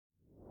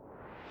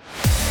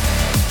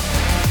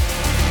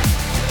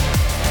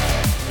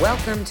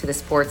Welcome to the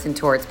Sports and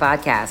Torts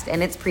podcast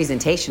and its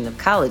presentation of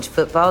college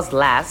football's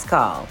last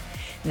call.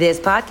 This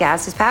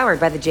podcast is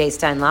powered by the J.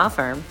 Stein Law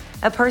Firm,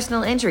 a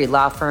personal injury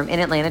law firm in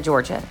Atlanta,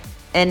 Georgia.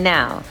 And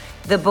now,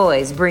 the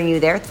boys bring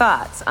you their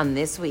thoughts on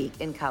this week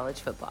in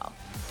college football.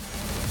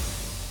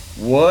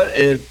 What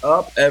is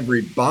up,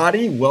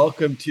 everybody?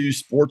 Welcome to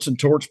Sports and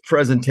Torts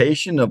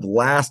presentation of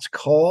Last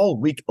Call,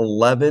 week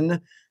 11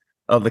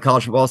 of the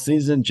college football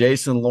season.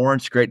 Jason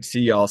Lawrence, great to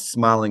see y'all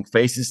smiling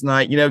faces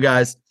tonight. You know,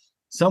 guys,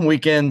 some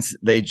weekends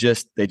they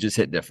just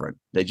hit different.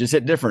 They just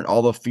hit different.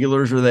 All the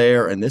feelers are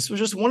there, and this was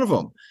just one of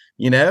them.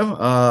 You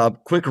know,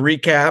 quick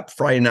recap: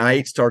 Friday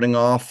night, starting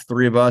off,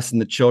 three of us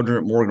and the children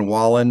at Morgan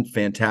Wallen.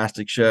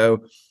 Fantastic show.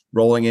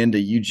 Rolling into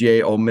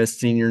UGA Ole Miss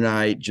senior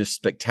night, just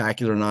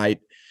spectacular night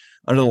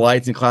under the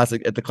lights in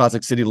the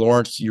Classic City.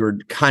 Lawrence, you were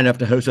kind enough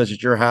to host us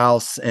at your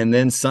house. And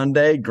then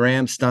Sunday,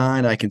 Graham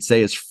Stein, I can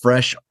say, is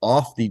fresh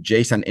off the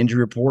Jason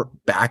injury report,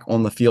 back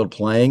on the field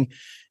playing,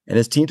 and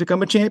his team took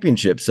home a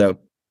championship. So,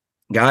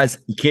 guys,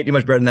 you can't do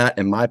much better than that,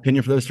 in my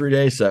opinion, for those 3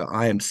 days. So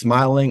I am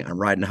smiling. I'm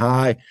riding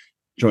high,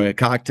 enjoying a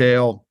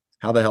cocktail.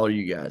 How the hell are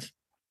you guys?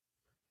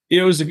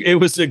 It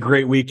was a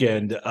great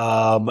weekend.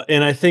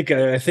 And I think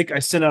I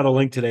sent out a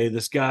link today.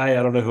 This guy,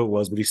 I don't know who it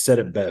was, but he said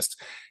it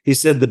best. He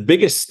said the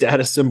biggest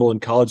status symbol in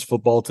college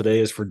football today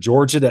is for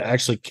Georgia to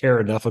actually care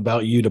enough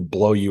about you to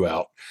blow you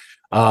out.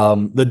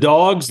 The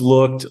Dogs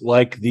looked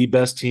like the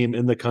best team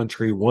in the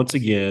country once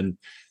again.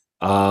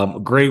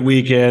 Great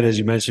weekend, as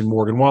you mentioned.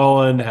 Morgan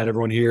Wallen had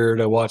everyone here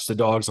to watch the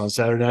Dogs on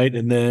Saturday night,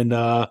 and then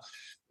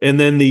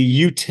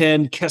the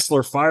U10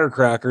 Kessler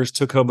Firecrackers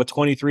took home a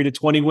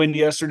 23-20 win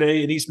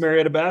yesterday in East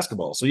Marietta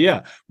basketball. So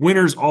yeah,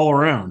 winners all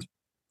around.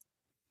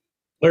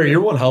 Larry,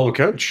 you're one hell of a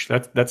coach.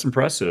 That's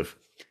impressive.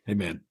 Hey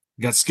man,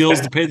 got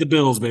skills to pay the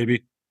bills,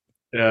 baby.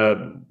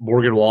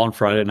 Morgan Wallen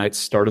Friday night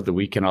started the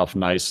weekend off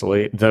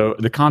nicely, though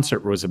the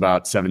concert was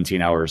about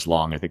 17 hours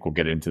long. I think we'll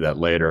get into that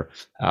later.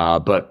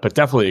 But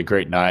definitely a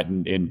great night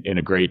in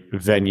a great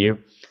venue.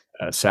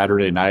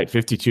 Saturday night,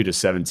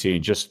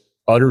 52-17, just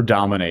utter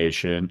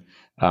domination.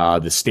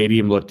 The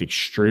stadium looked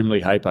extremely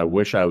hype. I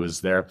wish I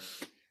was there.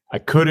 I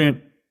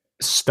couldn't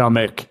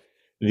stomach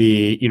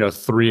the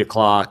 3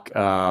 o'clock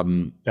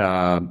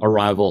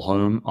arrival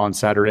home on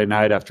Saturday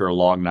night after a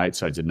long night,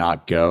 so I did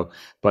not go.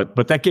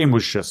 But that game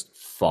was just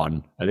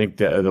fun. I think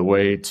the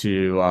way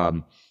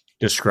to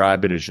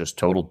describe it is just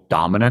total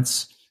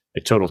dominance, a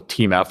total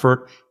team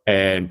effort.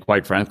 And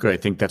quite frankly, I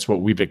think that's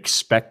what we've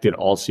expected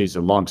all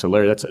season long. So,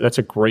 Larry, that's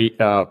a great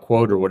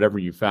quote or whatever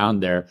you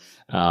found there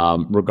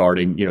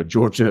regarding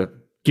Georgia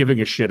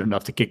giving a shit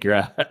enough to kick your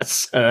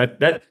ass.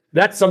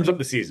 That sums up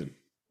the season.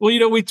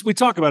 Well, we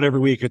talk about every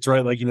week. It's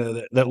right, like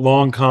that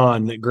long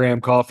con that Graham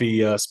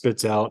Coffee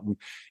spits out, and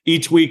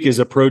each week is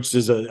approached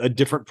as a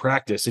different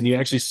practice. And you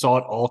actually saw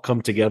it all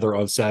come together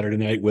on Saturday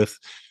night with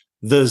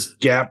the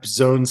gap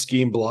zone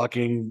scheme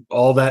blocking,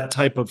 all that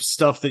type of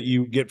stuff that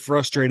you get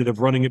frustrated of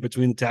running it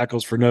between the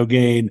tackles for no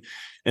gain.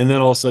 And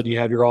then all of a sudden you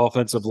have your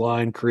offensive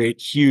line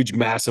create huge,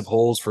 massive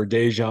holes for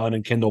Dejon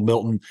and Kendall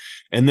Milton.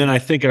 And then I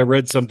think I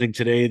read something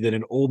today that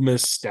an Ole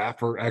Miss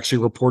staffer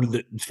actually reported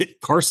that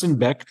Carson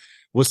Beck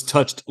was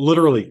touched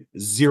literally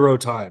 0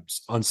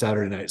 times on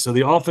Saturday night. So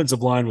the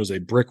offensive line was a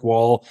brick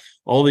wall.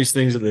 All these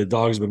things that the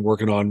Dogs have been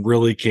working on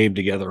really came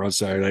together on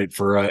Saturday night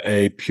for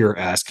a pure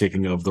ass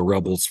kicking of the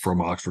Rebels from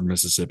Oxford,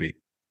 Mississippi.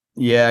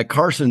 Yeah,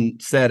 Carson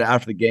said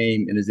after the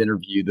game in his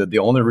interview that the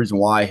only reason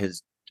why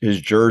his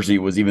jersey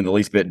was even the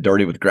least bit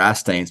dirty with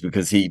grass stains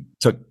because he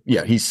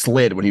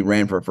slid when he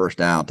ran for a first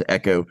down, to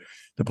echo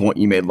the point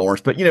you made,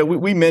 Lawrence. But,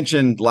 we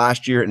mentioned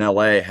last year in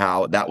LA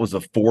how that was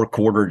a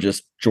 4-quarter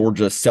just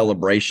Georgia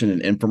celebration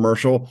and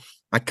infomercial.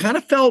 I kind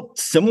of felt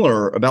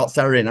similar about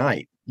Saturday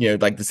night,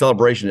 like the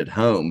celebration at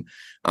home.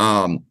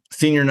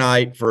 Senior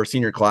night for a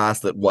senior class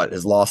that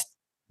has lost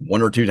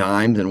 1 or 2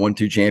 times and won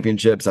 2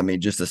 championships. I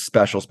mean, just a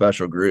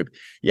special group.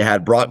 You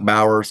had Brock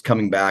Bowers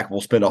coming back.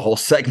 We'll spend a whole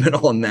segment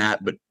on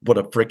that, but what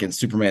a freaking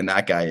Superman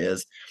that guy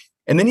is.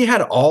 And then you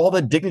had all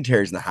the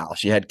dignitaries in the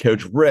house. You had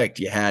Coach Richt,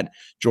 you had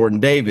Jordan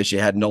Davis, you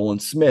had Nolan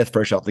Smith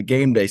fresh off the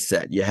game day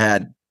set. You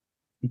had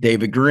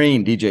David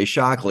Green, DJ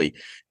Shockley.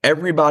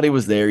 Everybody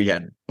was there. You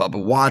had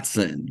Bubba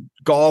Watson,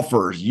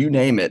 golfers, you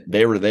name it.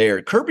 They were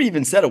there. Kirby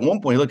even said at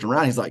one point, he looked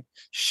around, he's like,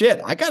 shit,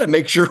 I got to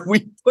make sure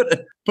we put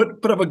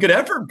up a good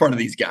effort in front of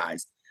these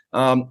guys.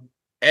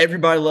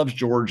 Everybody loves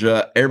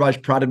Georgia.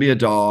 Everybody's proud to be a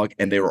Dog.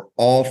 And they were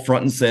all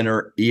front and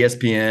center,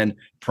 ESPN,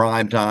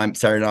 primetime,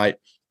 Saturday night.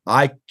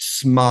 I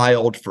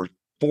smiled for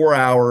 4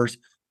 hours.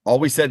 All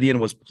we said at the end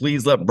was,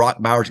 please let Brock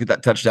Bowers get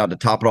that touchdown to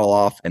top it all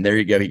off. And there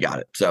you go. He got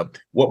it. So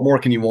what more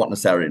can you want on a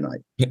Saturday night?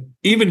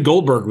 Even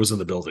Goldberg was in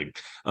the building.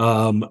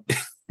 And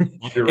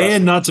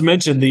not to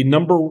mention the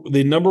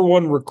number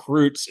 1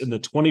 recruits in the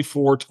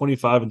 24,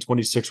 25, and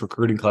 26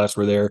 recruiting class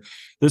were there.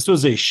 This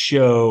was a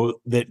show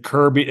that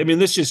Kirby,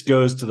 this just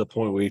goes to the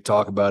point we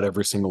talk about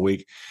every single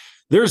week.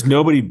 There's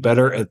nobody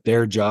better at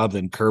their job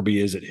than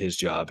Kirby is at his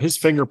job. His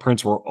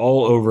fingerprints were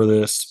all over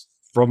this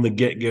from the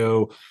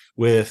get-go.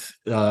 with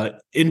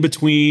in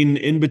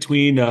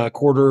between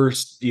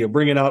quarters,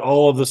 bringing out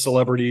all of the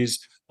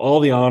celebrities, all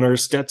the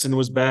honors. Stetson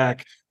was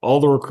back. All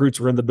the recruits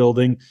were in the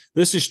building.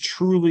 This is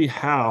truly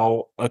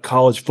how a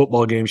college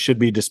football game should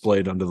be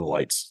displayed under the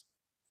lights.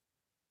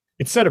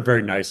 It set up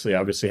very nicely,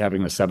 obviously,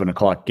 having the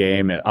 7:00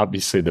 game, and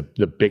obviously the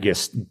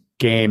biggest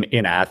game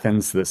in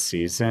Athens this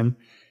season.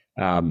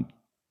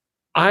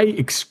 I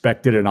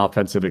expected an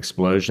offensive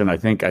explosion. I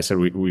think I said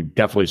we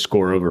definitely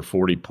score over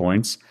 40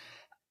 points.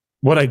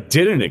 What I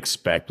didn't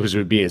expect was it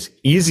would be as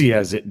easy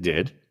as it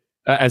did,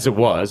 as it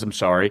was. I'm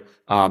sorry.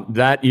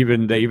 They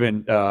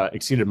even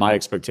exceeded my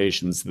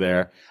expectations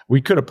there.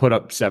 We could have put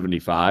up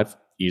 75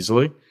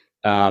 easily.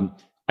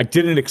 I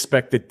didn't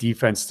expect the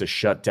defense to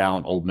shut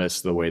down Ole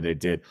Miss the way they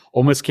did.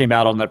 Ole Miss came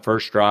out on that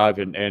first drive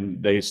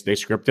and they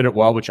scripted it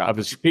well, which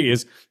obviously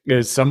is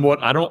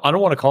somewhat, I don't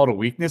want to call it a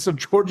weakness of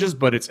Georgia's,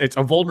 but it's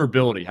a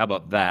vulnerability. How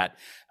about that?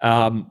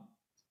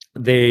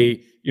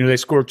 They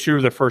scored 2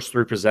 of their first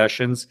 3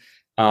 possessions.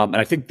 And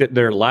I think that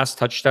their last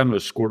touchdown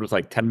was scored with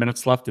like 10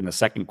 minutes left in the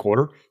second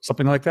quarter,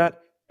 something like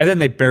that. And then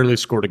they barely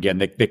scored again.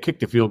 They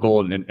kicked a field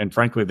goal, and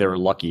frankly, they were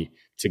lucky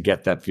to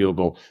get that field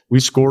goal. We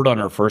scored on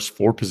our first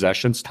 4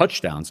 possessions,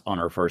 touchdowns on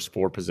our first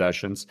 4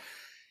 possessions.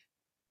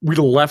 We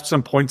left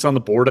some points on the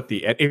board at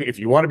the end. If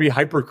you want to be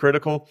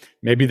hypercritical,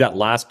 maybe that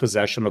last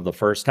possession of the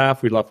first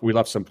half, we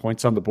left some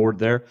points on the board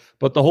there.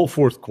 But the whole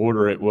fourth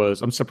quarter,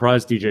 I'm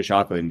surprised DJ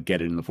Shockley didn't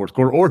get it in the fourth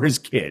quarter, or his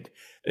kid.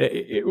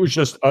 It was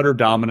just utter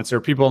dominance. There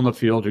were people on the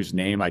field whose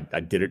name I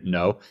didn't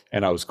know,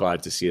 and I was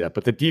glad to see that.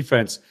 But the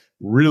defense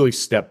really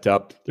stepped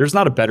up. There's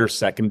not a better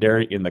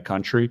secondary in the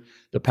country.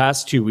 The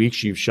past 2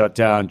 weeks, you've shut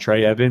down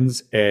Trey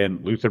Evans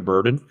and Luther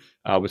Burden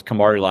with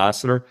Kamari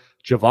Lassiter.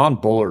 Javon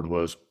Bullard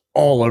was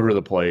all over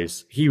the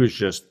place. He was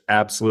just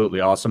absolutely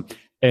awesome.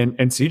 And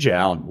CJ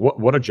Allen,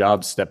 what a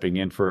job stepping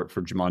in for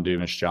Jamon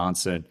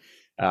Dumas-Johnson.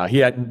 He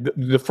had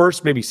the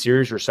first maybe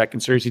series or second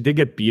series. He did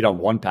get beat on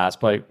one pass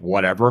play,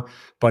 whatever,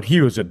 but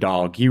he was a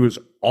dog. He was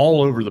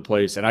all over the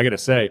place. And I got to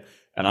say,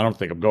 and I don't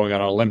think I'm going out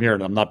on a limb here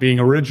and I'm not being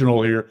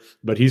original here,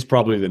 but he's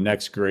probably the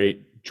next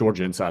great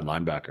Georgia inside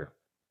linebacker.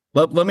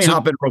 Let me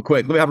hop in real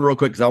quick.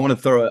 Because I want to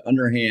throw an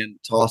underhand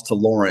toss to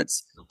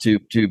Lawrence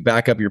to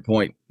back up your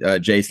point,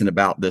 Jason,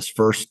 about this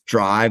first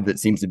drive that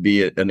seems to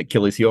be an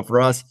Achilles heel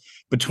for us.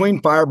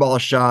 Between fireball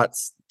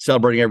shots,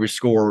 celebrating every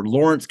score,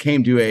 Lawrence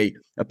came to a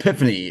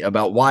epiphany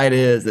about why it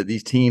is that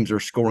these teams are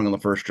scoring on the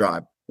first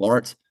drive.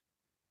 Lawrence?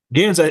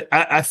 Gans,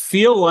 I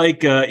feel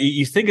like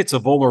you think it's a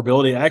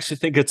vulnerability. I actually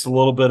think it's a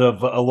little bit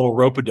of a little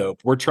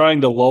rope-a-dope. We're trying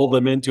to lull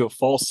them into a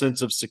false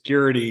sense of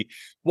security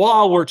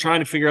while we're trying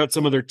to figure out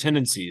some of their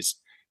tendencies.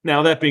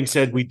 Now, that being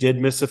said, we did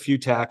miss a few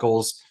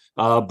tackles,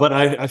 but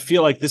I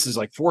feel like this is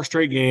like 4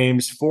 straight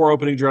games, 4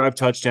 opening drive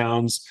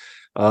touchdowns.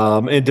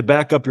 And to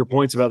back up your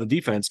points about the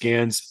defense,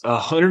 Gans,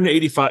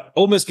 185.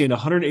 Ole Miss gained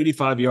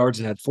 185 yards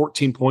and had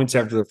 14 points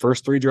after their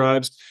first 3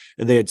 drives,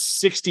 and they had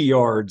 60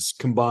 yards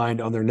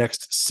combined on their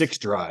next 6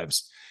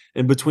 drives.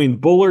 And between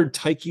Bullard,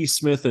 Tyke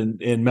Smith,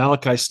 and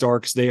Malachi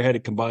Starks, they had a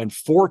combined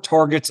 4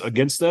 targets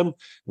against them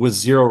with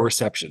 0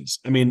 receptions.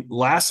 I mean,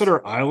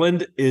 Lassiter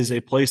Island is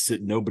a place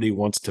that nobody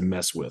wants to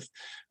mess with.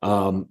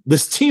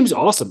 This team's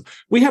awesome.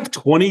 We have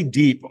 20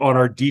 deep on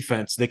our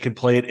defense that can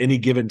play at any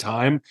given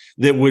time.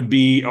 That would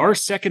be our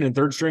second and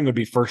third string would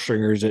be first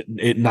stringers at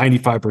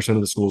 95%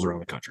 of the schools around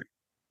the country.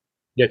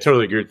 Yeah,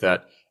 totally agree with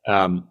that.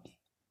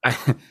 I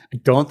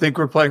don't think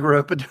we're playing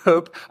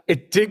rope-a-dope.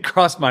 It did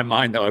cross my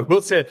mind, though. I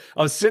will say,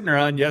 I was sitting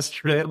around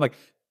yesterday. I'm like,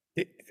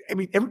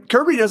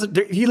 Kirby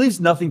he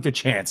leaves nothing to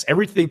chance.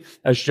 Everything,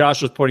 as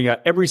Josh was pointing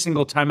out, every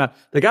single time out,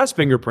 the guy's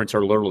fingerprints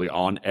are literally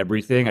on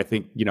everything. I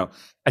think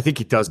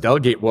he does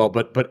delegate well,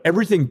 but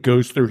everything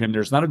goes through him.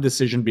 There's not a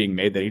decision being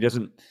made that he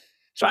doesn't.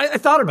 So I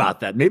thought about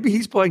that. Maybe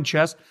he's playing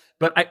chess.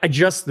 But I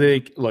just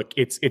think, look,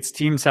 it's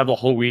teams have the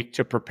whole week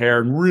to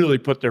prepare and really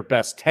put their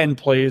best 10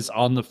 plays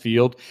on the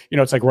field.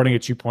 It's like running a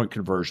 2-point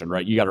conversion,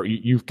 right?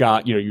 You've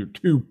got your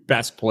 2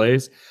 best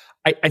plays.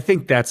 I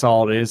think that's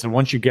all it is. And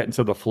once you get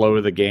into the flow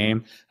of the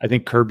game, I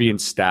think Kirby and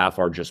staff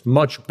are just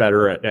much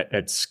better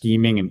at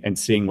scheming and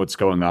seeing what's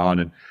going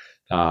on.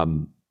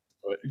 And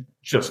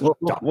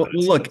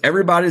look,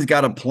 everybody's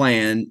got a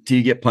plan till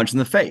you get punched in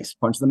the face,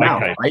 punched in the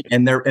mouth, right?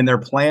 And their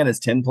plan is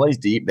 10 plays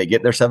deep. They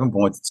get their 7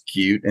 points. It's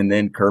cute, and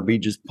then Kirby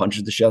just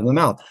punches the shove in the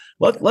mouth.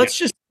 Let's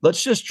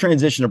just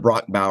transition to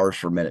Brock Bowers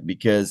for a minute,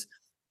 because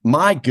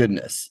my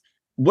goodness,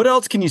 what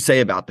else can you say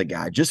about the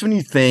guy? Just when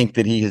you think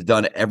that he has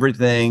done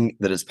everything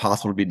that is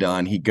possible to be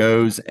done, he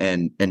goes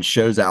and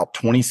shows out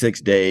 26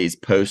 days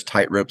post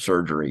tightrope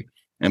surgery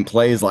and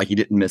plays like he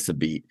didn't miss a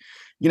beat.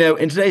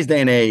 In today's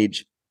day and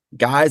age,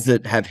 guys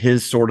that have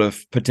his sort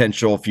of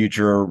potential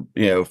future,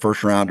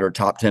 first rounder,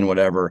 top 10,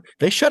 whatever,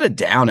 they shut it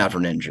down after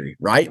an injury,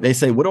 right? They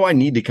say, what do I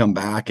need to come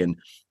back and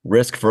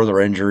risk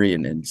further injury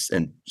and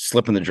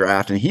slip in the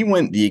draft? And he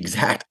went the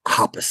exact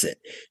opposite.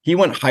 He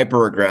went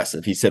hyper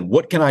aggressive. He said,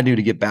 what can I do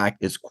to get back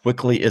as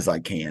quickly as I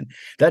can?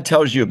 That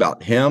tells you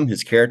about him,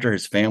 his character,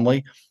 his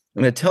family.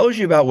 And it tells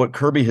you about what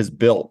Kirby has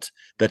built,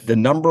 that the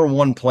number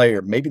 1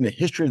 player, maybe in the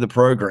history of the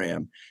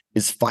program,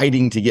 is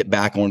fighting to get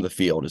back onto the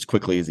field as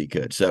quickly as he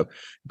could. So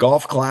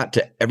golf clap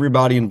to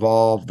everybody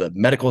involved, the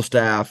medical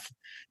staff,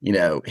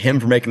 him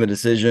for making the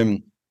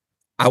decision.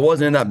 I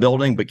wasn't in that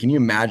building, but can you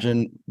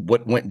imagine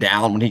what went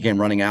down when he came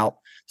running out?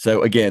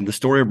 So again, the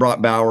story of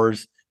Brock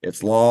Bowers,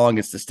 it's long,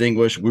 it's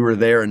distinguished. We were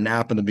there in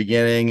Napa in the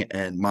beginning,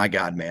 and my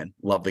God, man,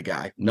 love the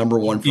guy. Number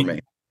one for me.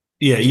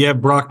 Yeah, you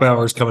have Brock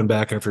Bowers coming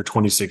back after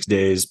 26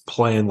 days,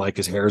 playing like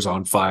his hair's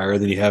on fire.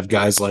 Then you have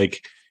guys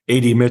like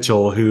A.D.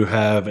 Mitchell who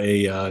have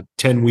a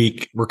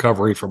 10-week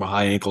recovery from a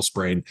high ankle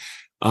sprain.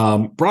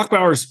 Brock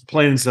Bowers,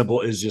 plain and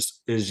simple, is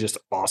just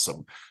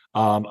awesome.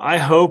 I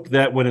hope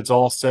that when it's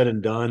all said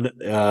and done,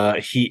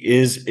 he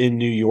is in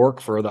New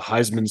York for the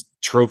Heisman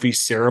Trophy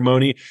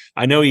ceremony.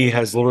 I know he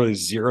has literally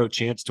zero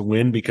chance to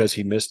win because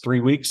he missed 3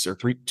 weeks or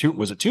two.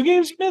 Was it 2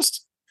 games he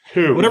missed?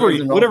 Whatever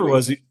it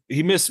was,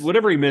 he missed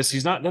whatever he missed.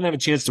 He's not doesn't have a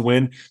chance to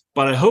win,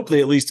 but I hope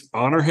they at least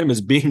honor him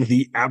as being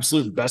the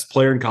absolute best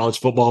player in college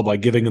football by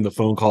giving him the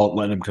phone call and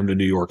letting him come to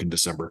New York in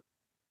December.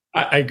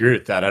 I agree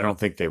with that. I don't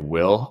think they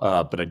will,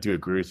 but I do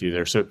agree with you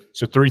there. So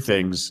 3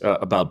 things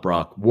about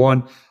Brock.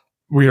 One,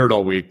 we heard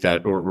all week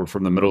that, or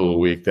from the middle of the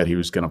week, that he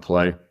was going to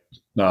play.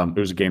 It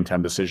was a game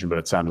time decision, but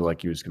it sounded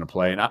like he was going to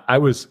play, and I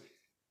was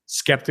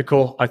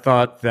skeptical. I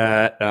thought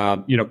that,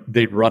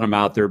 they'd run him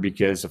out there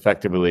because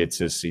effectively it's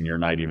his senior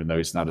night, even though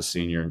he's not a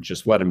senior, and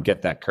just let him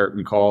get that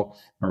curtain call.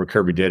 Remember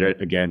Kirby did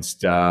it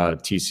against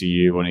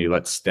TCU when he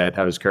let Stead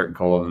have his curtain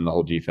call and the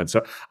whole defense.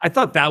 So I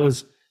thought that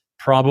was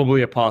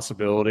probably a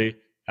possibility.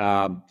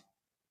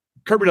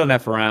 Kirby doesn't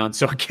F around,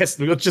 so I guess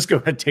let's just go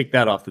ahead and take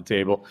that off the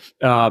table.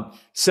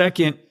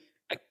 Second,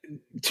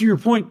 to your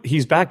point,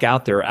 he's back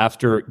out there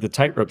after the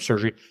tightrope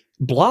surgery,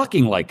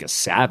 blocking like a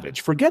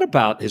savage. Forget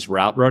about his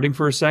route running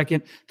for a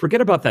second.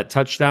 Forget about that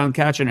touchdown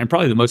catch. And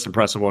probably the most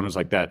impressive one was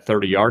like that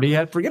 30-yard he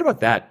had. Forget about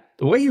that.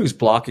 The way he was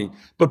blocking,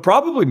 but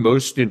probably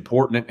most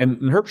important, and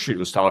Herbstreit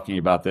was talking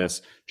about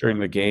this during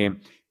the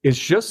game, is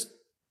just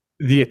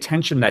the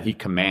attention that he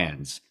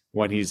commands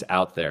when he's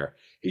out there.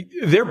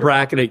 They're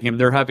bracketing him.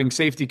 They're having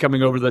safety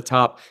coming over the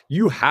top.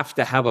 You have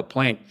to have a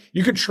plan.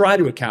 You can try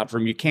to account for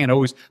him. You can't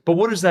always. But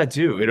what does that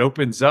do? It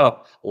opens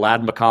up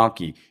Ladd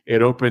McConkey.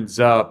 It opens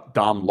up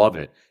Dom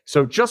Lovett.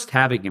 So just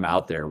having him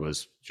out there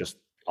was just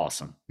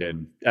awesome.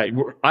 And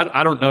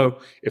I don't know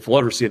if we'll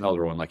ever see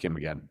another one like him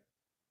again.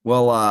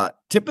 Well,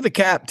 tip of the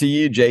cap to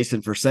you,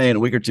 Jason, for saying a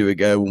week or two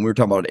ago when we were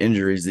talking about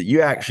injuries that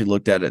you actually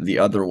looked at it the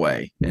other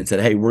way and said,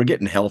 hey, we're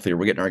getting healthier.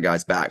 We're getting our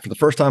guys back. For the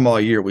first time all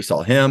year, we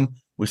saw him.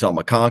 We saw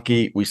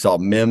McConkey. We saw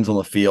Mims on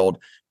the field,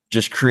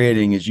 just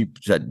creating, as you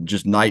said,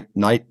 just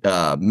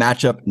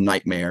matchup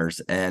nightmares.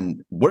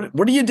 And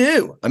what do you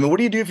do? I mean, what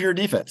do you do if you're a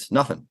defense?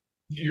 Nothing.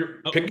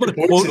 I'm going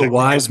to quote a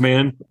wise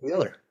man.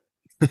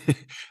 I'm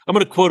going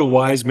to quote a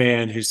wise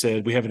man who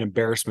said, we have an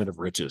embarrassment of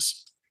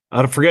riches.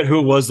 I forget who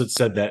it was that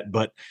said that,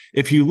 but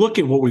if you look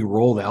at what we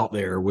rolled out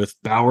there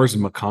with Bowers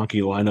and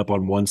McConkey line up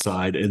on one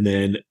side, and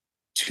then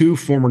 2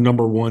 former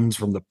number ones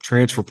from the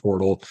transfer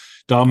portal,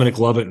 Dominic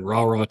Lovett and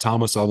Ra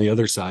Thomas on the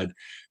other side,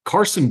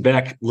 Carson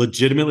Beck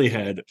legitimately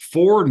had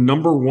 4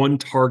 number 1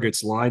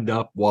 targets lined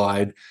up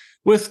wide,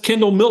 with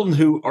Kendall Milton,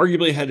 who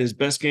arguably had his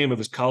best game of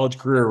his college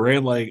career,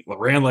 ran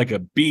like a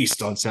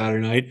beast on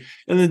Saturday night,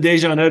 and then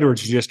Dejon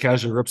Edwards, who just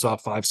casually rips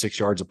off 5-6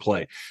 yards of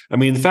play. I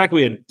mean, the fact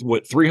we had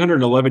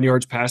 311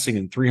 yards passing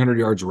and 300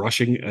 yards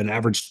rushing, an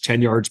average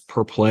 10 yards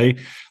per play,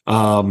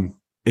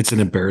 it's an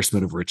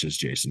embarrassment of riches,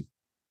 Jason.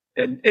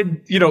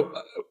 And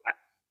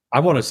I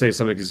want to say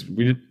something because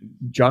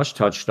Josh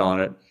touched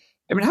on it.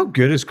 I mean, how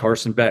good is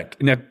Carson Beck?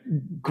 Now,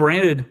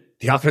 granted,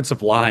 the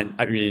offensive line,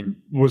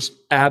 was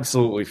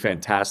absolutely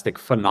fantastic,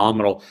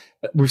 phenomenal.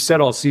 We've said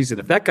all season,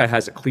 if that guy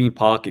has a clean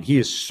pocket, he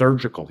is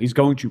surgical. He's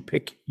going to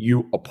pick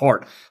you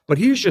apart. But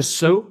he's just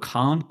so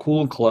calm,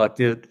 cool, and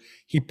collected.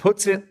 He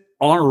puts it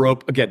on a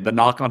rope. Again, the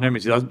knock on him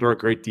is he doesn't throw a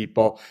great deep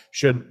ball.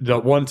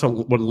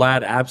 When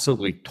Ladd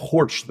absolutely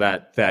torched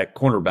that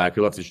cornerback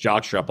who left his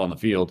jockstrap on the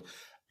field,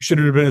 should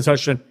it have been a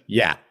touchdown?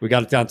 Yeah, we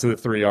got it down to the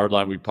 3-yard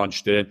line. We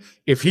punched it in.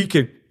 If he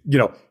could,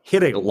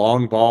 hit a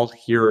long ball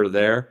here or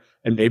there,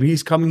 and maybe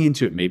he's coming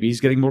into it. Maybe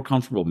he's getting more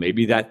comfortable.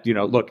 Maybe that,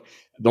 look,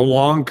 the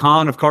long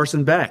con of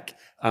Carson Beck.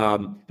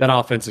 That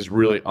offense is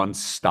really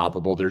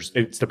unstoppable.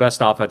 It's the best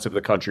offense of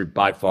the country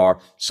by far.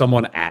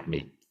 Someone at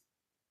me.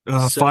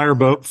 Fire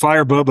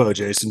Bobo,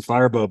 Jason.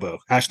 Fire Bobo.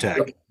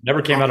 Hashtag.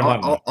 Never came out of my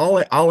mouth.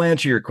 I'll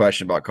answer your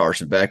question about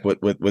Carson Beck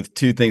with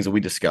 2 things that we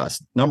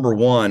discussed. Number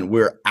one,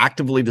 we're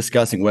actively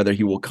discussing whether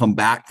he will come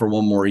back for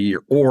one more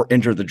year or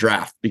enter the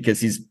draft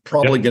because he's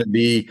probably going to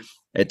be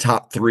a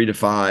top 3 to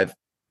 5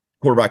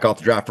 quarterback off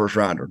the draft first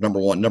rounder.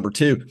 Number one. Number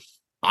two,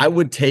 I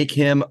would take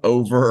him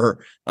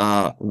over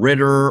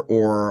Ritter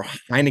or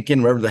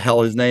Heineken, whatever the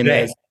hell his name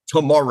is,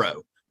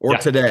 tomorrow or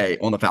today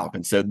on the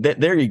Falcons. So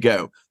there you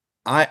go.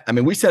 I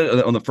mean, we said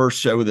it on the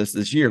first show of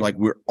this year, like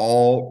we're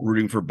all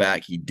rooting for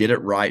Beck. He did it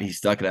right. He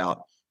stuck it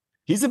out.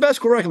 He's the best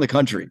quarterback in the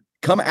country.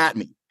 Come at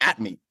me,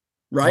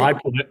 right?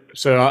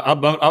 So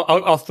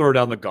I'll throw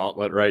down the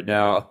gauntlet right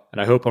now, and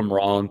I hope I'm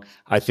wrong.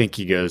 I think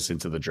he goes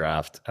into the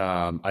draft.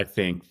 I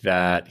think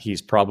that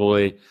he's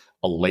probably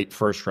a late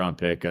first round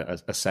pick,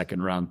 a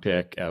second round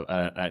pick.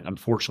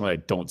 Unfortunately, I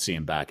don't see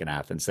him back in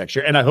Athens next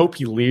year, and I hope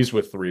he leaves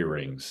with 3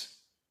 rings.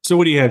 So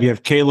what do you have? You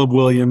have Caleb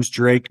Williams,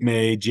 Drake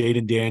May,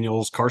 Jaden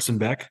Daniels, Carson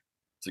Beck.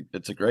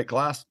 It's a great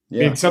class.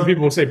 Yeah. And some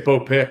people will say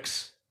Bo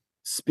Picks.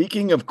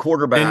 Speaking of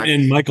quarterbacks,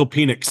 and Michael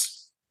Penix.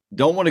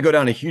 Don't want to go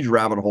down a huge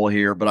rabbit hole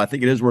here, but I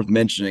think it is worth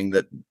mentioning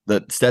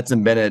that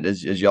Stetson Bennett,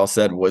 as y'all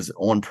said, was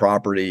on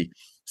property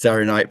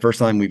Saturday night. First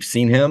time we've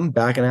seen him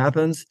back in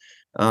Athens.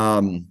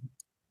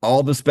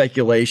 All the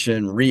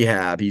speculation,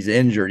 rehab, he's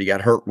injured. He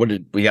got hurt.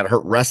 We got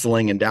hurt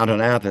wrestling in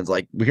downtown Athens?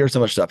 Like, we hear so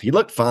much stuff. He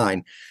looked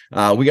fine.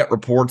 We got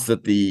reports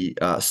that the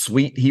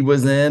suite he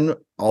was in,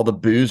 all the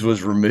booze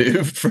was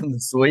removed from the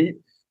suite.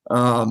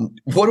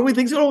 What do we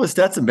think's going on with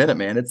Stetson Bennett,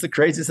 man? It's the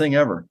craziest thing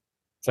ever.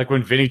 It's like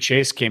when Vinny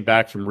Chase came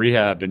back from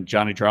rehab and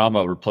Johnny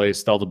Drama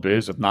replaced all the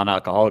booze with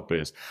non-alcoholic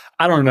booze.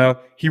 I don't know.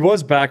 He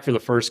was back for the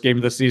first game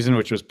of the season,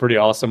 which was pretty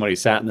awesome when he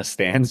sat in the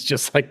stands,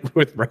 just like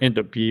with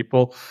random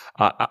people.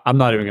 I'm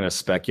not even going to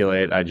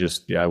speculate. I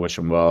wish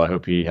him well. I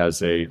hope he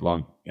has a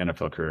long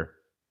NFL career.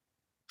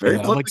 Very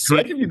politically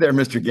correct of you there,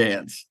 Mr.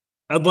 Gans.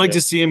 I'd like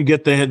to see him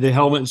get the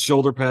helmet and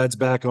shoulder pads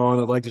back on.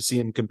 I'd like to see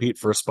him compete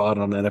for a spot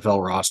on the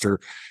NFL roster.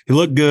 He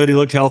looked good. He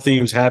looked healthy.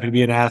 He was happy to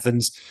be in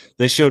Athens.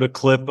 They showed a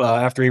clip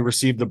after he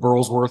received the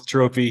Burlsworth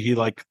trophy. He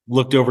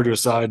looked over to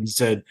his side and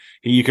said,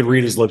 you could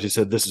read his lips. He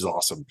said, "This is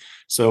awesome."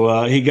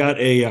 So he got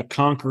a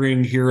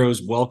conquering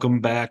hero's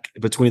welcome back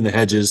between the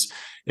hedges.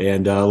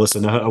 And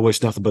listen, I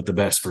wish nothing but the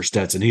best for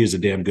Stetson. He is a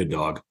damn good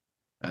dog.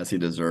 As he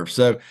deserves.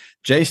 So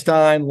Jay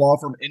Stein, law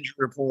firm injury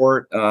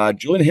report,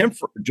 Julian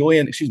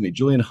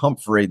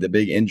Humphrey, the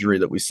big injury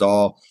that we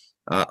saw,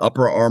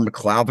 upper arm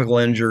clavicle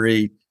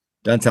injury.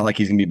 Doesn't sound like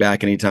he's going to be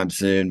back anytime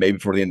soon, maybe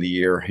before the end of the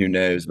year. Who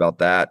knows about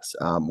that?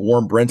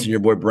 Warren Brinson, your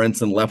boy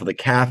Brinson, left with a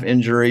calf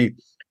injury.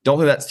 Don't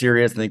think that's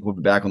serious. I think we'll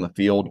be back on the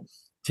field.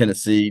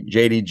 Tennessee,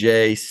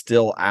 JDJ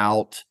still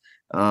out.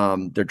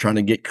 They're trying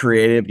to get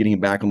creative, getting him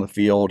back on the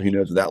field. Who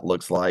knows what that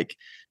looks like?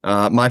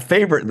 My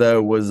favorite,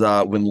 though, was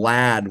when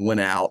Ladd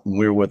went out and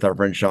we were with our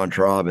friend Sean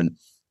Traub, and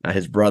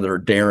his brother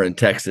Darren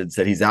texted,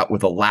 said he's out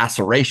with a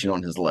laceration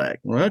on his leg.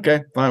 Well,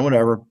 okay, fine,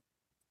 whatever.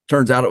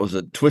 Turns out it was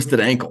a twisted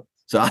ankle.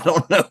 So I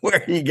don't know where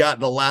he got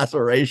the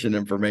laceration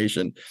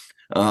information.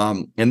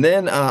 And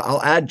then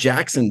I'll add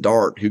Jackson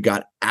Dart, who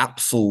got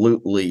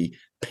absolutely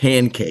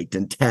pancaked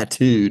and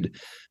tattooed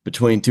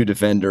between 2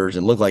 defenders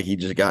and looked like he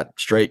just got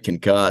straight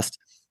concussed.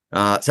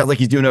 Sounds like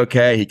he's doing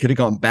okay. He could have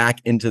gone back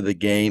into the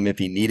game if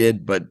he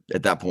needed, but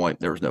at that point,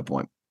 there was no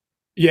point.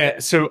 Yeah,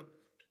 so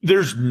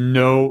there's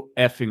no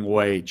effing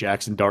way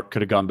Jackson Dart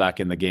could have gone back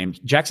in the game.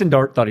 Jackson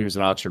Dart thought he was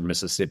in Oxford,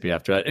 Mississippi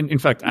after that. And in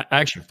fact, I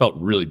actually felt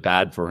really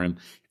bad for him.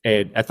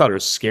 And I thought it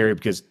was scary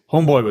because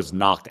homeboy was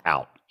knocked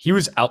out. He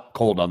was out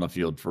cold on the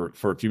field for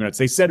a few minutes.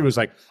 They said it was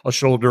like a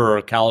shoulder or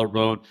a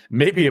collarbone.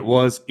 Maybe it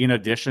was in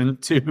addition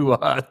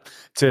to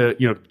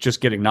just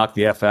getting knocked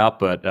the F out.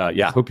 But I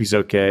hope he's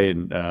okay.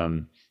 And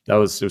it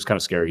was kind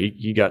of scary.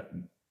 He got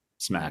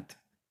smacked.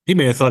 He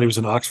may have thought he was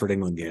in Oxford,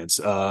 England, Gans.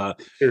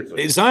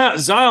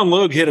 Zion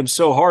Logue hit him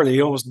so hard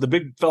that the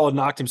big fella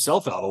knocked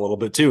himself out a little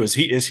bit too. Is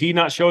he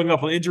not showing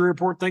up on the injury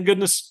report? Thank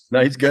goodness.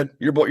 No, he's good.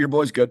 Your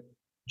boy's good.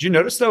 Did you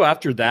notice though,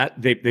 after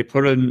that, they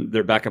put in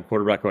their backup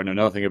quarterback who I know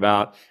nothing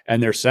about,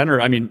 and their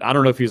center, I mean, I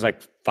don't know if he's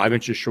like 5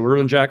 inches shorter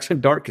than Jackson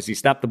Dart because he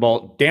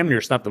damn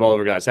near snapped the ball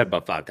over a guy's head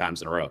about 5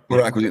 times in a row.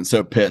 Quarterback was getting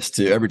so pissed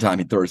too. Every time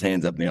he threw his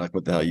hands up in the air, like,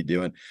 what the hell are you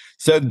doing?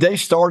 So they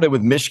started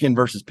with Michigan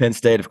versus Penn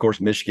State. Of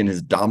course, Michigan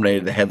has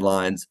dominated the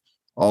headlines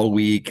all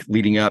week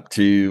leading up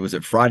to, was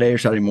it Friday or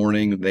Saturday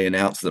morning? They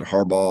announced that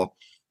Harbaugh,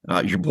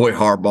 your boy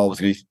Harbaugh,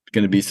 was going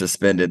to be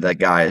suspended. That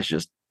guy is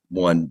just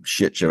one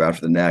shit show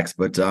after the next.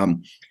 But,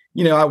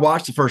 I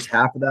watched the first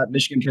half of that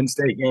Michigan-Penn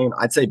State game.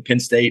 I'd say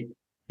Penn State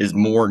is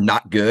more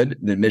not good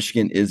than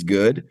Michigan is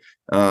good.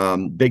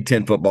 Big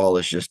Ten football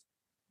is just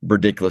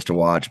ridiculous to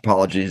watch.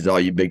 Apologies to all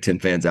you Big Ten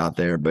fans out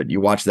there, but you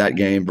watch that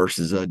game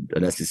versus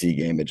an SEC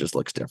game, it just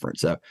looks different.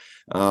 So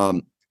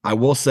I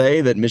will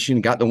say that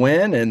Michigan got the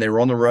win and they were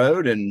on the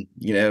road and,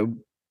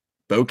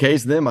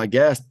 bouquets them, I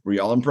guess. Were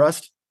y'all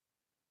impressed?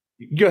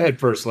 Go ahead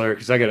first, Larry,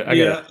 because I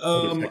got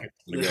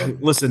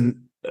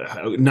listen,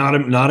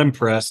 not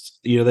impressed.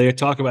 They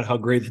talk about how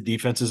great the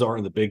defenses are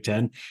in the Big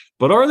Ten,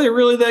 but are they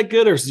really that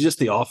good, or is it just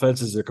the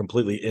offenses are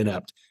completely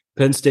inept?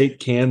 Penn State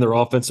canned their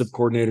offensive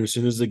coordinator as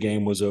soon as the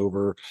game was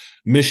over.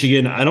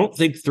 Michigan, I don't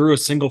think threw a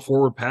single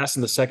forward pass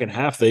in the second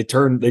half. They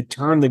turned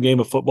the game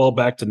of football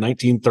back to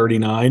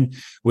 1939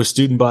 with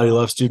student body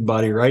left, student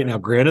body right. Now,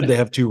 granted, they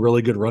have 2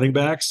 really good running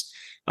backs.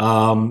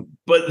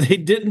 But they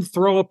didn't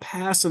throw a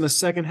pass in the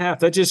second half.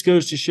 That just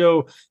goes to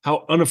show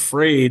how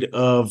unafraid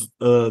of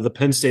the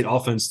Penn State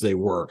offense they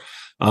were.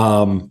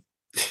 Pillow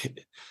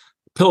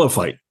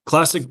fight,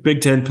 classic Big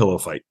Ten pillow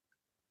fight.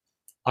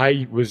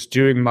 I was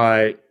doing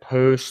my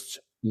post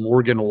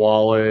Morgan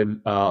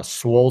Wallen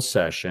swole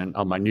session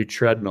on my new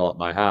treadmill at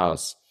my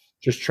house,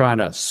 just trying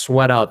to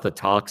sweat out the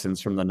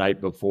toxins from the night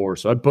before.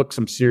 So I booked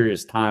some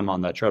serious time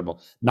on that treadmill.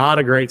 Not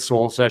a great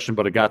swole session,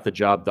 but it got the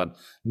job done.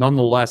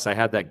 Nonetheless, I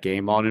had that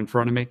game on in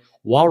front of me.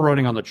 While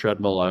running on the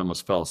treadmill, I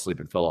almost fell asleep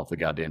and fell off the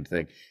goddamn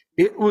thing.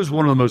 It was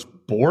one of the most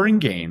boring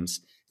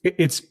games.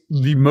 It's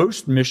the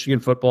most Michigan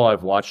football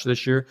I've watched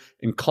this year,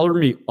 and colored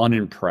me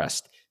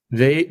unimpressed.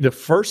 The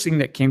first thing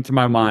that came to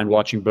my mind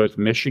watching both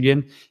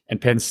Michigan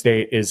and Penn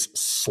State is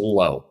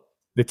slow.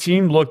 The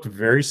team looked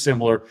very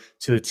similar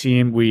to the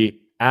team we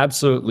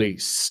absolutely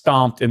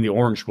stomped in the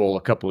Orange Bowl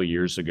a couple of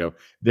years ago.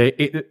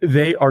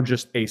 They are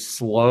just a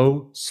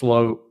slow.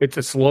 It's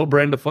a slow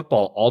brand of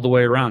football all the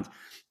way around.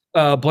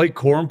 Blake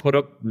Corum put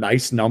up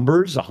nice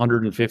numbers,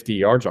 150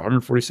 yards,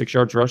 146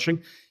 yards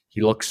rushing.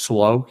 He looked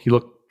slow.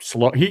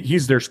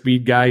 He's their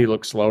speed guy. He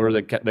looks slower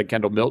than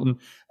Kendall Milton.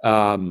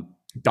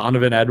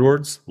 Donovan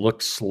Edwards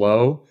looked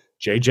slow.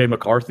 JJ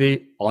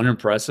McCarthy,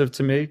 unimpressive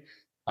to me.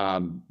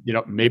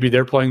 Maybe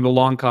they're playing the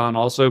long con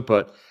also,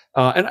 but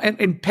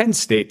and Penn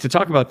State, to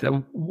talk about that,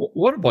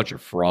 what a bunch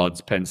of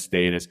frauds Penn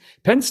State is.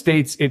 Penn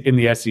State's in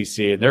the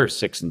SEC, and they're a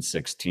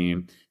 6-6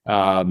 team.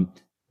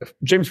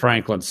 James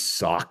Franklin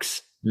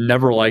sucks.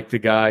 Never liked the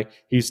guy.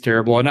 He's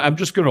terrible. And I'm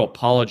just going to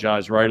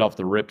apologize right off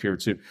the rip here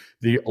to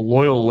the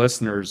loyal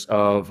listeners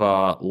of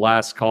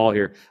Last Call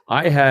here.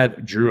 I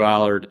had Drew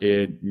Allard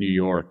in New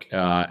York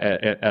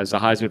as a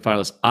Heisman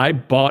finalist. I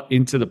bought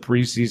into the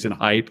preseason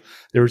hype.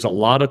 There was a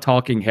lot of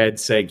talking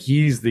heads saying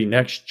he's the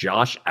next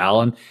Josh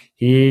Allen.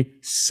 He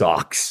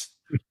sucks.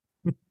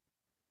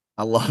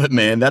 I love it,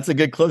 man. That's a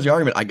good closing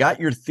argument. I got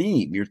your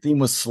theme. Your theme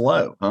was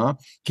slow, huh?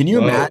 Can you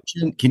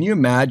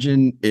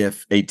imagine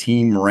if a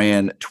team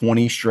ran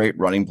 20 straight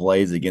running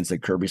plays against a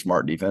Kirby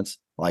Smart defense?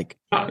 Like,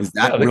 is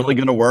that really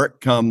going to work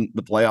come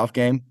the playoff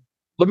game?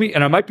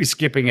 And I might be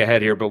skipping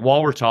ahead here, but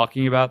while we're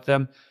talking about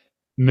them,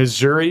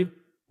 Missouri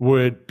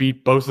would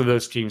beat both of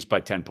those teams by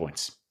 10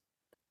 points.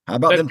 How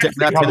about them taking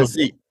that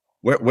Tennessee?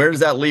 Where does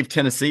that leave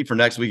Tennessee for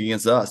next week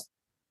against us?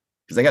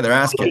 Because they got their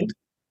ass kicked.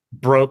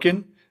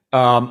 Broken.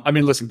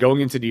 Listen,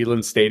 going into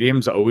Neyland Stadium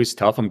is always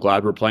tough. I'm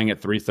glad we're playing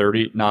at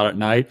 3:30, not at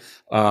night.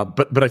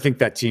 But I think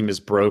that team is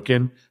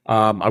broken.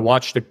 I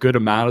watched a good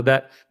amount of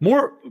that.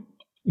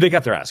 They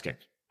got their ass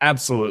kicked.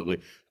 Absolutely.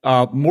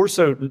 More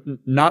so,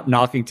 not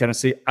knocking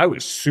Tennessee. I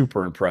was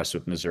super impressed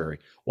with Missouri.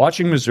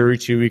 Watching Missouri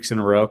 2 weeks in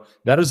a row,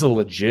 that is a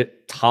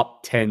legit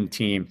top 10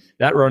 team.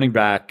 That running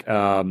back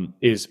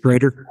is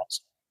Prater.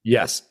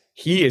 Yes.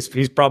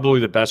 He's probably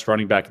the best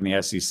running back in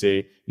the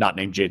SEC, not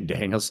named Jaden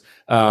Daniels.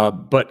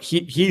 But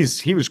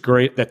he was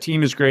great. That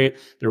team is great.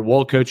 They're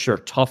well coached. They're a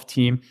tough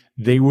team.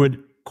 They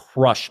would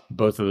crush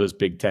both of those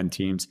Big Ten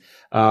teams.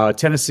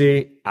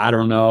 Tennessee, I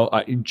don't know.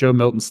 Joe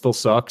Milton still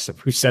sucks.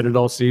 We said it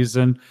all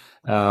season.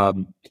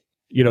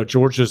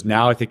 Georgia's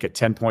now, I think, a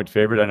 10-point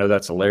favorite. I know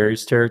that's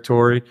Larry's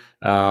territory.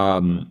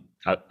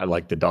 I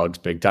like the Dogs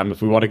big time.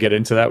 If we want to get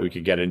into that, we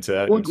could get into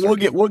that.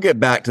 We'll get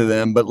back to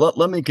them, but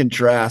let me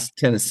contrast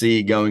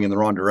Tennessee going in the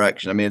wrong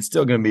direction. I mean, it's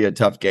still going to be a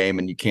tough game,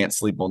 and you can't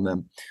sleep on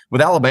them. With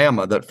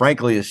Alabama, that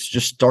frankly is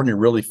just starting to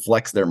really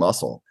flex their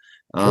muscle.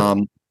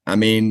 Their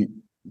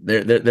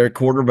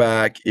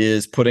quarterback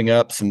is putting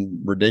up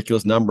some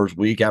ridiculous numbers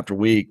week after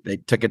week. They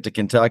took it to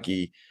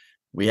Kentucky.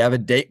 We have a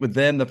date with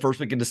them the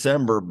first week of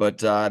December, but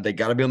they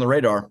got to be on the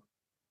radar.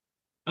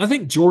 I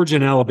think Georgia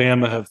and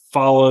Alabama have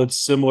followed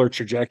similar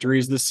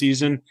trajectories this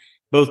season.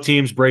 Both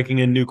teams breaking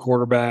in new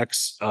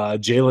quarterbacks.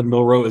 Jalen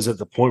Milroe is at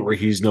the point where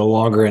he's no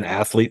longer an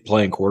athlete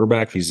playing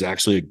quarterback. He's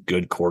actually a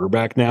good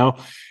quarterback now.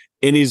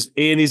 And he's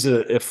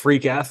a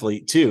freak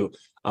athlete too.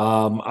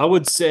 I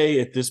would say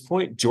at this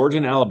point, Georgia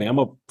and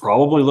Alabama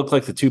probably look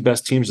like the two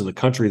best teams in the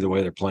country the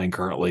way they're playing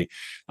currently.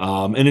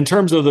 And in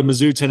terms of the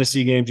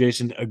Mizzou-Tennessee game,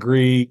 Jason,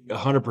 agree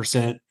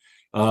 100%.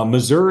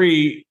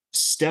 Missouri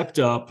stepped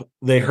up.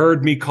 They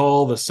heard me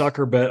call the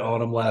sucker bet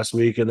on them last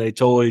week, and they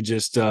totally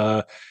just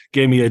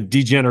gave me a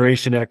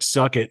Degeneration X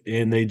suck it,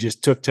 and they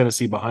just took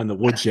Tennessee behind the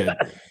woodshed.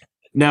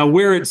 Now,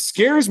 where it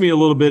scares me a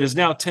little bit is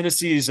now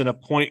Tennessee's in a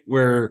point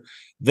where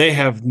they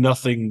have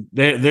nothing.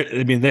 They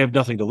have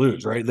nothing to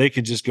lose, right? They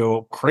could just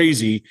go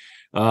crazy,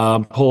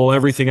 pull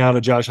everything out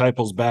of Josh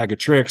Heupel's bag of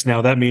tricks.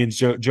 Now that means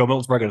Joe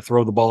Milton's probably going to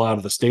throw the ball out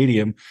of the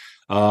stadium.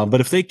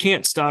 But if they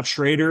can't stop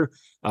Schrader,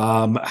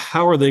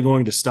 how are they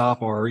going to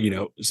stop our,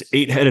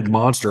 eight-headed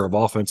monster of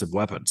offensive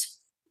weapons?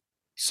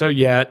 So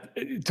yeah,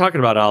 talking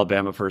about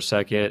Alabama for a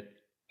second,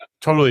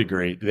 totally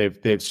agree.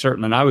 They've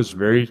certainly, and I was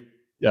very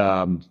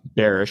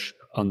bearish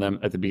on them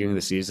at the beginning of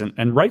the season,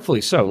 and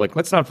rightfully so. Like,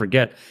 let's not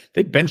forget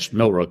they benched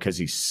Milroe because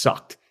he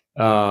sucked.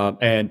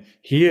 And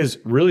he has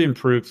really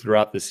improved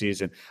throughout the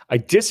season. I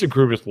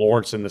disagree with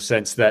Lawrence in the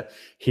sense that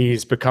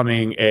he's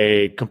becoming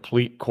a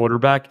complete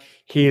quarterback.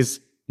 He is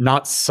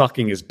not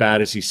sucking as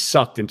bad as he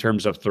sucked in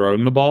terms of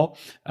throwing the ball.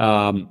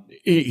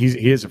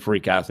 He is a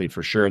freak athlete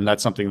for sure, and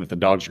that's something that the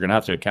Dogs are going to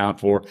have to account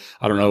for.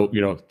 I don't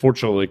know,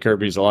 fortunately,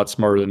 Kirby's a lot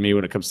smarter than me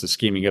when it comes to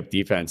scheming up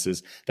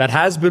defenses. That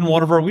has been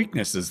one of our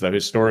weaknesses, though,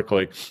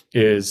 historically,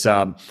 is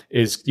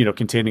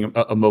containing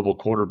a mobile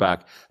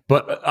quarterback.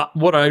 But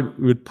what I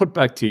would put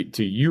back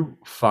to you,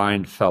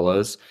 fine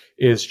fellas,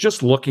 is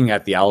just looking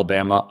at the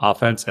Alabama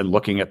offense and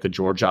looking at the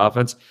Georgia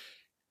offense.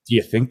 Do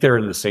you think they're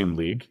in the same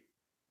league?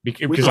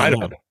 Because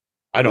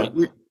I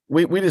don't.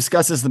 We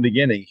discussed this in the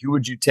beginning. Who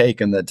would you take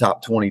in the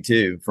top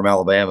 22 from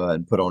Alabama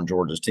and put on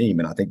Georgia's team?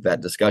 And I think that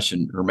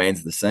discussion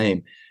remains the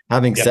same.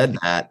 Having said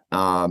that,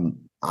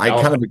 I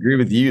kind of agree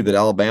with you that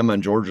Alabama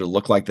and Georgia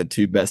look like the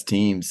two best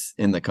teams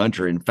in the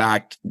country. In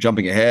fact,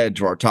 jumping ahead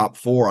to our top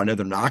four, I know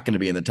they're not going to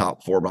be in the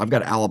top four, but I've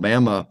got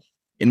Alabama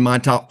in my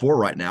top four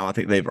right now. I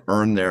think they've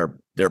earned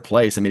their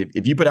place. I mean,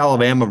 if you put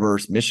Alabama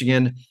versus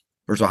Michigan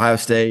versus Ohio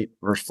State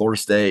versus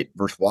Florida State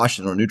versus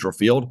Washington on a neutral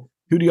field,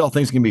 who do y'all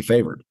think is going to be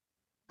favored?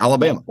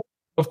 Alabama.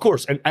 Of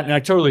course. And I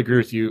totally agree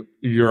with you.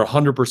 You're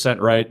 100%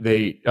 right.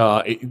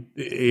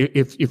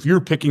 If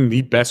you're picking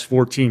the best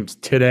four teams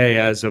today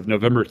as of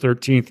November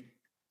 13th,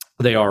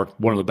 they are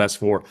one of the best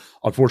four.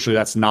 Unfortunately,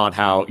 that's not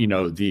how,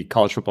 the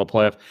college football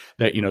playoff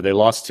that, they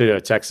lost to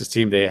a Texas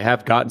team. They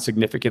have gotten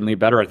significantly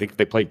better. I think if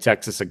they played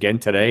Texas again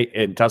today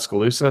in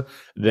Tuscaloosa,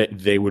 that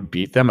they would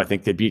beat them. I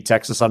think they beat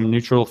Texas on a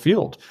neutral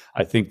field.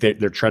 I think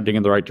they're trending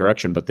in the right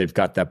direction, but they've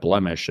got that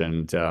blemish.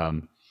 And,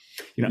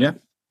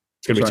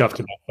 it's going to be tough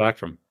to bounce back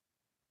from.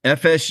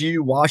 FSU,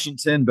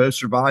 Washington both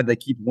survived. They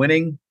keep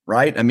winning,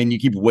 right? I mean, you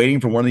keep waiting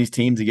for one of these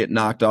teams to get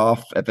knocked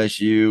off.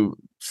 FSU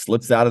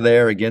slips out of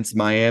there against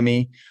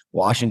Miami.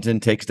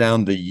 Washington takes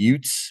down the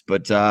Utes,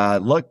 but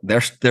look,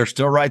 they're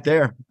still right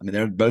there. I mean,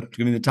 they're both going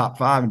to be the top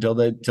five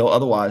until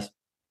otherwise.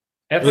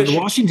 The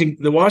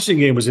Washington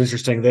game was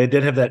interesting. They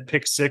did have that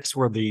pick six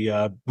where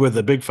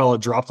the big fella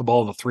dropped the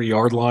ball at the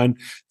 3-yard line.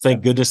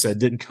 Thank goodness that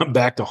didn't come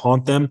back to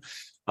haunt them.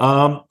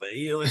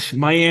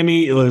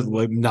 Miami,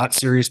 not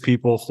serious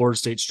people. Florida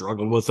State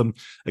struggled with them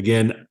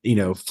again.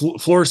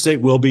 Florida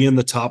State will be in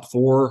the top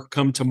four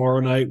come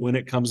tomorrow night when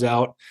it comes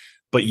out.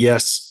 But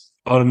yes,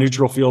 on a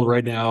neutral field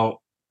right now,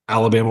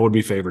 Alabama would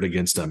be favored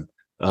against them.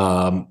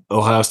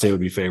 Ohio State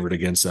would be favored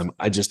against them.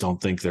 I just don't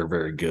think they're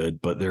very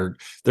good, but they're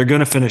going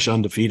to finish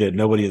undefeated.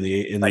 Nobody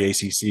in the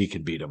ACC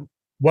can beat them.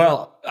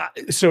 Well,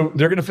 so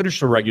they're going to finish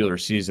the regular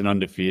season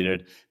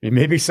undefeated. I mean,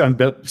 maybe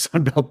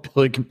Sunbelt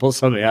Billy can pull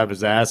something out of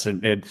his ass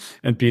and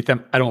beat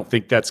them. I don't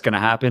think that's going to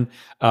happen.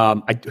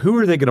 Who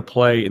are they going to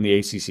play in the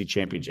ACC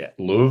championship?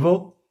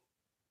 Louisville?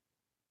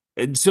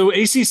 And so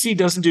ACC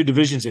doesn't do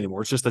divisions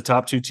anymore. It's just the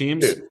top two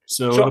teams.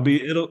 So it'll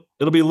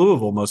be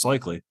Louisville most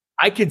likely.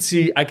 I could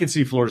see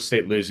Florida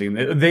State losing.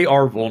 They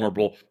are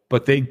vulnerable,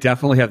 but they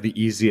definitely have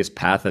the easiest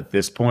path at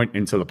this point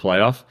into the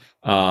playoff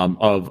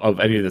of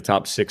any of the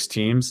top six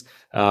teams.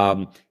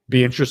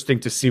 Be interesting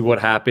to see what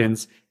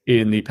happens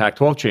in the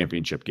Pac-12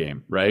 championship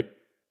game, right?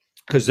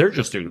 Because they're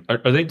just doing.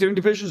 Are they doing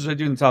divisions? Or are they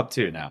doing the top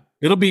two now?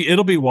 It'll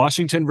be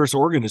Washington versus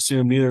Oregon.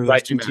 Assume neither of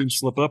those two teams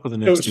slip up in the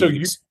next 2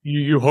 weeks.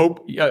 You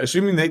hope,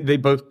 assuming they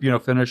both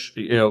finish.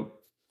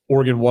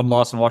 Oregon 1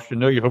 loss and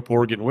Washington 0. You hope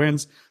Oregon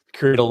wins.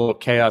 Create a little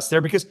chaos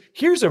there, because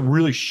here's a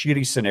really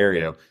shitty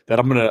scenario that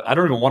I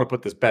don't even want to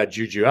put this bad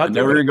juju out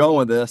there. I know where you're going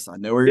with this. I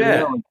know where you're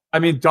going. I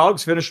mean,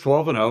 Dogs finished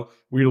 12-0.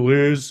 We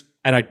lose,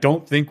 and I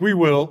don't think we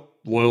will,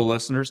 loyal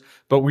listeners,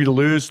 but we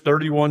lose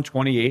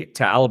 31-28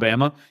 to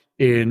Alabama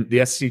in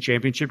the SEC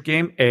championship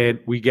game, and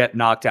we get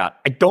knocked out.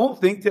 I don't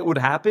think that would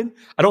happen.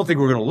 I don't think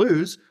we're going to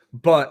lose,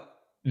 but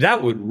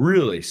that would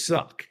really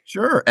suck.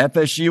 Sure.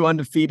 FSU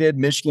undefeated,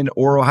 Michigan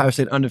or Ohio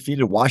State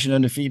undefeated, Washington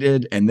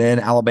undefeated, and then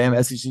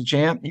Alabama SEC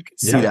champ. You can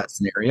see that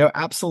scenario.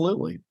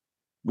 Absolutely.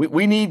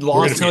 We need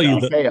losses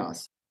and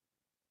chaos.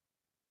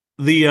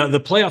 The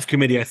playoff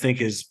committee, I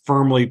think, is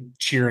firmly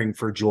cheering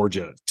for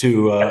Georgia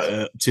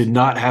to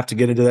not have to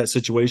get into that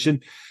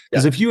situation.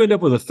 Because if you end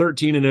up with a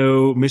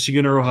 13-0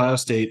 Michigan or Ohio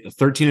State, a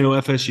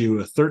 13-0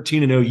 FSU, a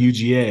 13-0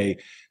 UGA,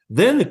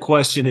 then the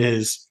question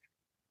is,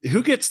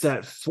 who gets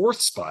that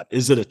fourth spot?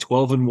 Is it a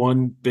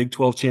 12-1 Big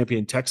 12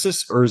 champion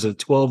Texas, or is it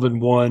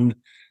 12-1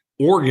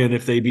 Oregon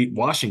if they beat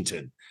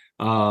Washington?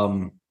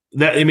 Those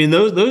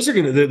are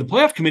going to the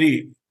playoff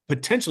committee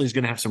potentially is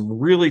going to have some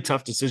really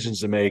tough decisions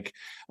to make.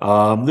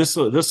 This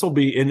will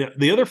be. And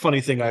the other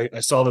funny thing I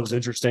saw that was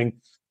interesting,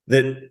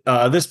 that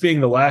this being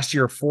the last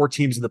year of 4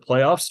 teams in the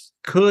playoffs,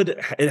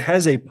 it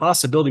has a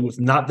possibility with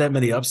not that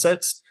many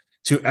upsets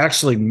to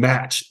actually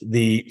match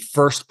the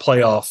first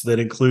playoff that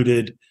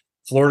included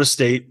Florida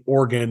State,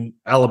 Oregon,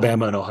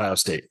 Alabama, and Ohio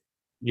State.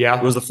 Yeah.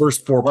 It was the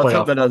first 4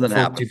 playoff. That doesn't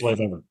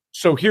happen.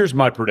 So here's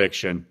my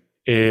prediction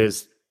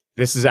is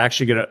this is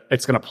actually going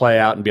to play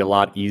out and be a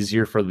lot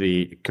easier for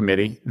the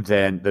committee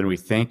than we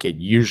think. It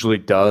usually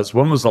does.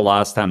 When was the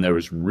last time there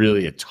was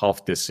really a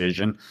tough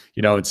decision,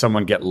 and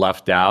someone get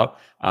left out?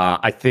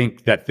 I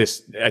think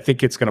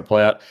it's going to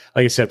play out.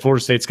 Like I said,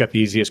 Florida State's got the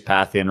easiest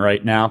path in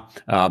right now.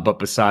 But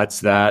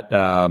besides that,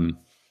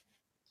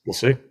 we'll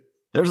see.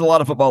 there's a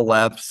lot of football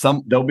left.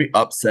 There'll be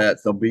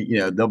upsets. There'll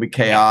be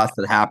chaos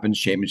that happens.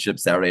 Championship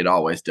Saturday, it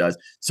always does.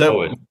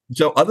 So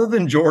other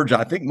than Georgia,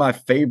 I think my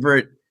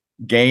favorite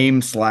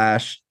game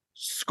 /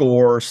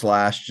 score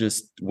 /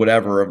 just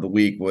whatever of the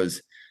week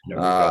was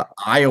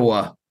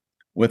Iowa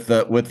with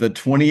the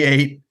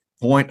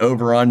 28-point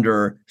over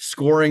under,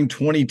 scoring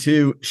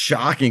 22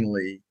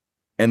 shockingly,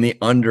 and the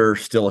under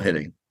still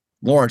hitting.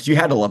 Lawrence, you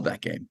had to love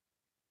that game.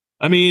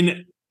 I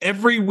mean,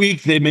 every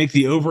week they make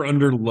the over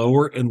under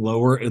lower and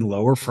lower and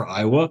lower for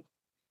Iowa,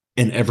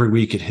 and every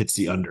week it hits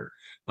the under.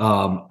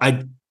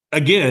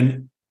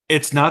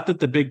 It's not that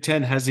the Big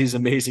Ten has these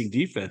amazing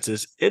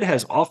defenses; it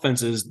has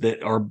offenses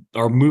that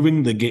are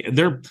moving the game.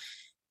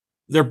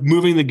 They're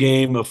moving the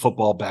game of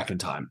football back in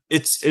time.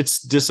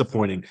 It's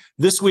disappointing.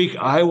 This week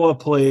Iowa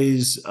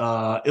plays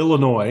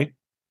Illinois.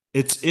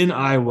 It's in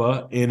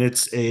Iowa, and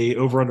it's a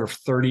over under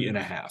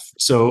 30.5.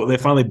 So they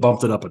finally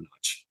bumped it up a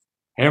notch.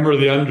 Hammer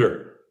the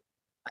under.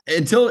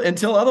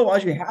 Until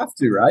otherwise, you have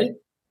to, right?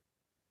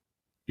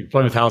 You're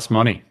playing with house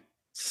money.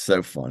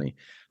 So funny.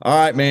 All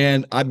right,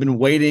 man. I've been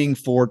waiting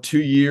for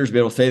 2 years to be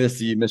able to say this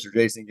to you, Mr.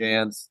 Jason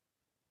Gans.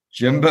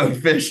 Jimbo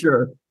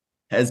Fisher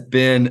has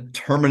been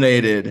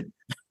terminated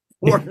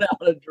for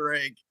out a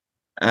drink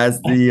as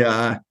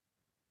the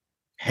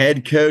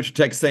head coach of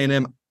Texas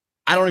A&M.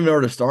 I don't even know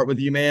where to start with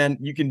you, man.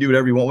 You can do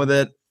whatever you want with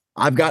it.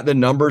 I've got the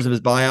numbers of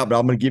his buyout, but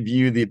I'm going to give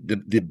you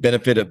the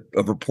benefit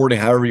of reporting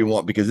however you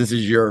want, because this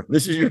is your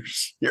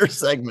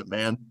segment,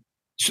 man.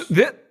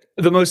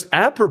 The most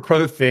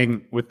apropos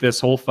thing with this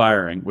whole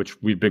firing,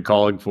 which we've been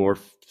calling for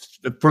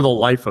the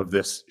life of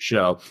this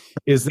show,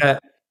 is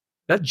that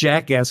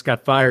jackass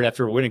got fired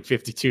after winning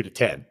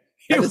 52-10.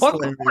 He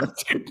won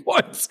 14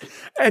 points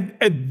and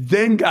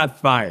then got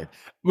fired,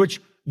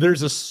 which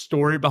there's a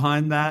story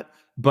behind that.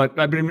 But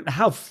I mean,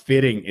 how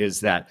fitting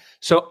is that?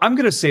 So I'm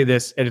going to say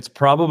this, and it's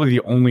probably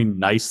the only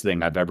nice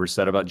thing I've ever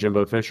said about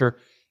Jimbo Fisher.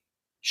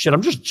 Shit,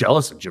 I'm just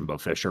jealous of Jimbo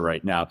Fisher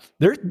right now.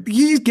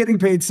 He's getting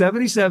paid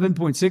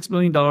 $77.6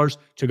 million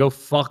to go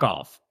fuck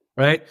off,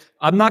 right?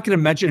 I'm not going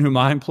to mention who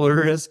my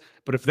employer is,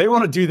 but if they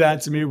want to do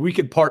that to me, we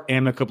could part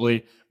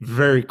amicably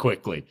very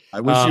quickly. I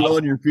wish you well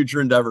in your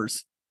future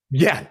endeavors.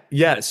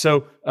 Yeah.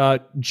 So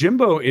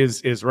Jimbo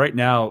is right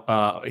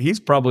now, he's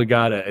probably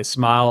got a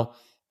smile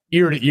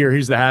ear to ear.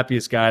 He's the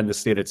happiest guy in the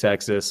state of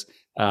Texas.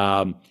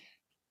 I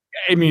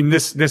mean,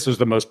 this was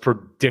the most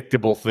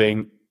predictable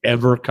thing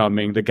ever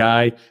coming. The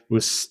guy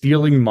was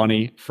stealing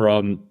money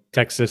from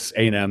Texas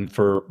A&M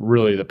for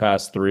really the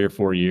past 3 or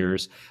 4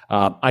 years.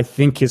 I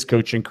think his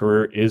coaching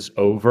career is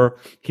over.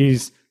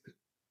 He's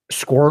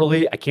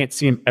squirrely. I can't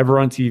see him ever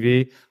on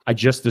TV. I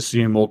just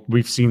assume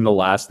we've seen the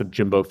last of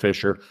Jimbo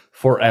Fisher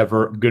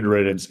forever. Good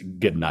riddance.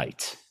 Good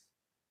night.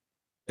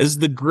 As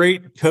the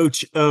great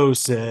Coach O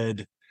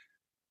said,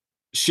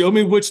 show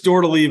me which door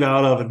to leave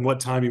out of and what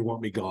time you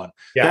want me gone.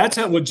 Yeah. That's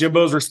what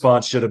Jimbo's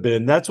response should have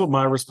been. That's what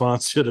my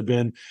response should have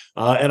been.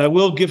 And I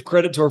will give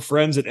credit to our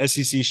friends at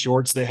SEC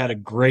Shorts. They had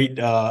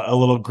a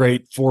little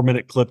great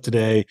 4-minute clip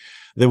today.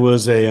 There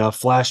was a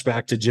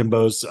flashback to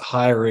Jimbo's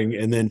hiring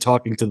and then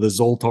talking to the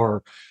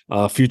Zoltar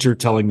future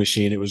telling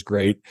machine. It was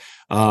great.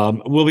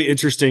 Will be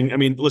interesting. I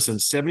mean, listen,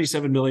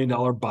 $77 million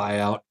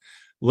buyout.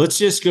 Let's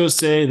just go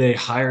say they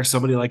hire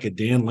somebody like a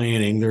Dan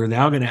Lanning. They're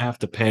now going to have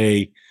to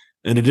pay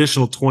an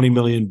additional $20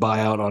 million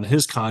buyout on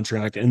his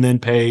contract, and then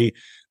pay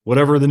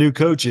whatever the new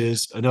coach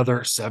is another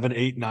 $7,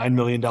 $8, $9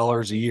 million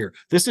a year.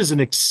 This is an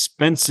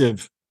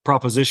expensive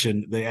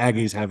proposition the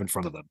Aggies have in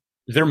front of them.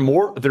 They're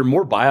more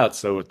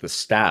buyouts though with the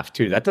staff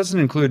too. That doesn't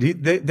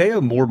include they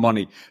owe more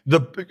money.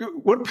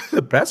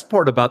 The best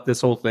part about this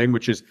whole thing,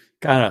 which is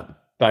kind of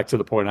back to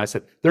the point I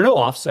said, there are no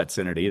offsets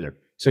in it either.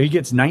 So he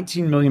gets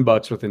 $19 million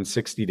within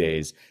 60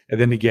 days.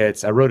 And then he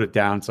gets, I wrote it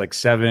down, it's like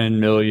 7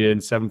 million,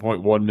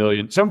 7.1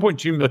 million,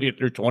 7.2 million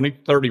through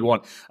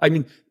 2031. I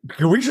mean,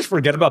 can we just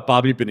forget about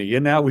Bobby Bonilla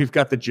now? We've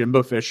got the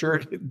Jimbo Fisher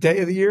day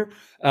of the year.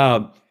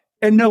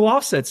 And no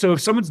offset. So if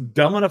someone's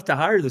dumb enough to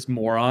hire this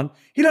moron,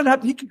 he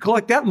can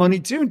collect that money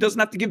too and doesn't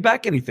have to give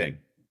back anything.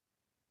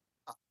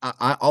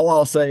 All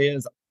I'll say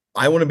is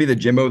I want to be the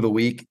Jimbo of the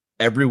week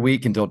every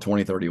week until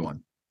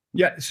 2031.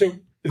 Yeah. So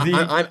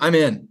I'm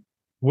in.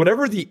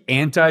 Whatever the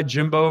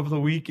anti-Jimbo of the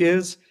week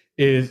is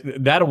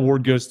that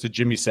award goes to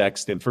Jimmy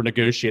Sexton for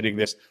negotiating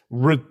this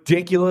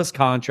ridiculous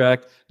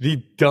contract,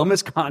 the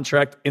dumbest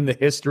contract in the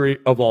history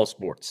of all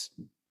sports.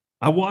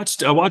 I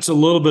watched a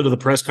little bit of the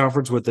press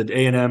conference with the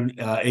A&M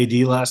AD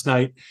last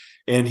night,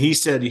 and he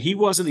said he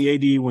wasn't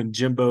the AD when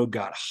Jimbo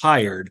got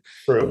hired.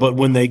 True. But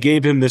when they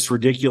gave him this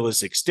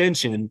ridiculous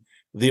extension,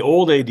 the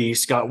old AD,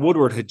 Scott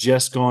Woodward, had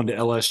just gone to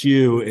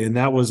LSU, and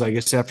that was, I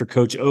guess, after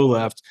Coach O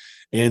left.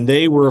 And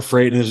they were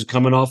afraid, and this is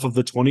coming off of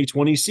the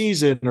 2020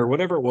 season or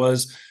whatever it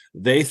was,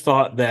 they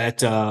thought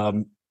that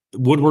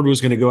Woodward was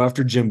going to go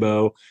after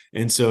Jimbo.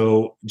 And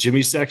so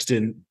Jimmy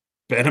Sexton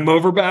bent him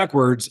over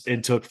backwards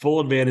and took full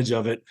advantage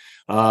of it.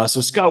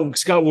 So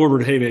Scott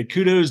Woodward, hey, man,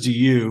 kudos to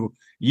you.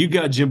 You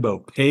got Jimbo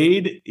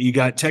paid. You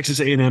got Texas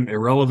A&M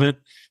irrelevant.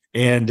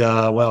 And,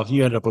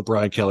 you ended up with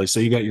Brian Kelly, so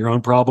you got your own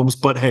problems.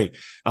 But, hey,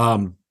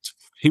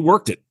 he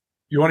worked it.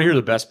 You want to hear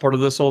the best part of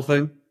this whole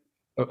thing?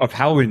 Of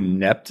how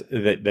inept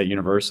that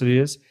university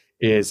is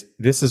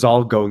this is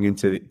all going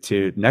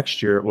into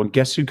next year. Well,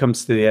 guess who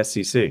comes to the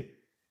SEC?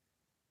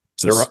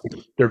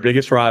 Their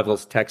biggest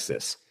rivals,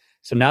 Texas.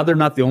 So now they're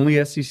not the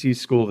only SEC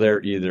school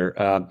there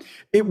either.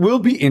 It will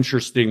be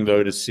interesting,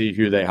 though, to see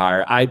who they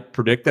hire. I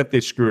predict that they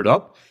screwed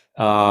up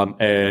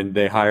and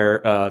they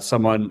hire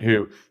someone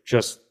who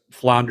just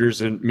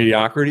flounders in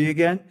mediocrity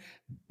again.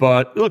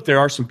 But look, there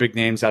are some big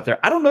names out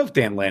there. I don't know if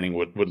Dan Lanning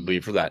would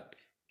leave for that.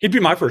 He'd be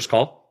my first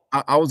call.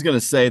 I was going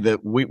to say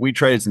that we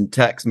traded some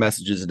text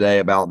messages today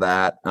about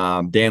that.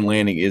 Dan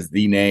Lanning is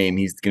the name.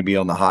 He's going to be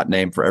on the hot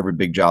name for every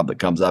big job that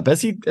comes up,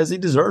 as he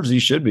deserves. He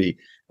should be.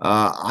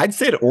 I'd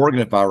say to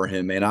Oregon if I were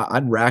him, man.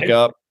 I'd rack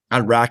up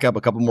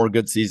a couple more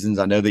good seasons.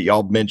 I know that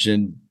y'all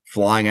mentioned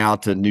flying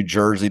out to New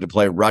Jersey to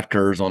play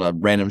Rutgers on a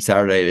random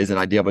Saturday isn't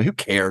ideal, but who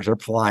cares?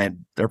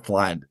 They're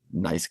flying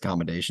nice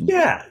accommodations.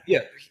 Yeah.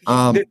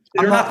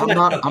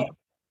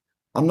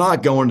 I'm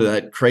not going to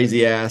that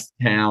crazy ass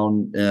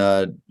town,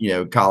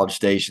 College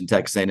Station,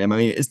 Texas A&M. I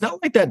mean, it's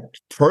not like that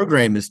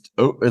program is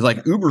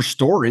like uber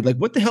storied. Like,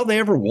 what the hell they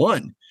ever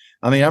won?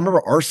 I mean, I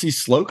remember R.C.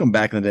 Slocum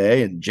back in the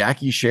day and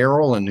Jackie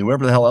Sherrill and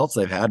whoever the hell else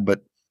they've had,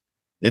 but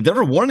they've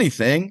never won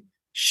anything.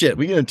 Shit,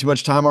 we get too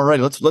much time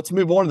already. Let's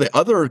move on to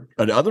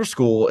the other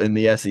school in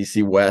the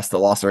SEC West that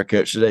lost their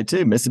coach today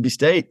too, Mississippi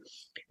State.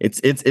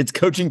 It's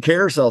coaching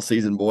carousel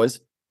season, boys.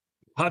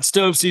 Hot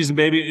stove season,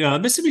 baby.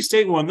 Mississippi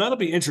State one, that'll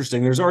be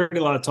interesting. There's already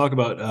a lot of talk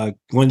about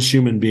Glenn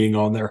Schumann being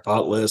on their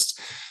hot list.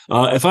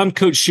 If I'm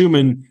Coach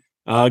Schumann,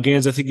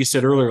 Gans, I think you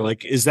said earlier,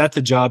 like, is that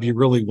the job you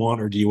really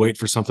want, or do you wait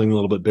for something a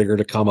little bit bigger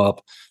to come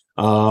up?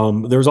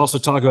 There's also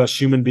talk about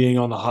Schumann being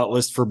on the hot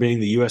list for being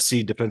the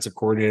USC defensive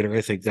coordinator.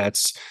 I think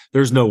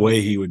there's no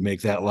way he would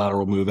make that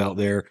lateral move out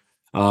there.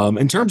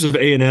 In terms of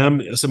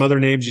A&M, some other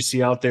names you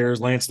see out there is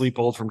Lance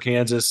Leipold from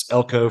Kansas,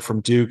 Elko from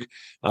Duke.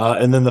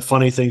 And then the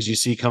funny things you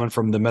see coming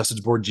from the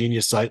message board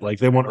genius site, like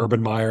they want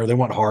Urban Meyer, they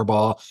want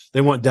Harbaugh, they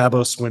want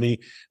Dabo Swinney.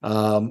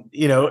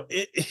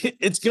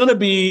 It's going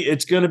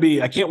to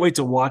be, I can't wait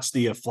to watch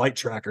the flight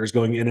trackers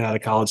going in and out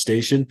of College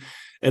Station.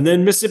 And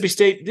then Mississippi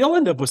State, they'll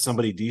end up with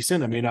somebody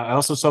decent. I mean, I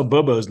also saw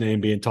Bobo's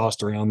name being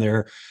tossed around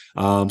there.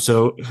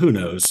 So who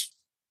knows?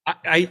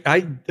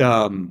 I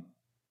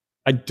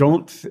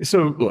don't.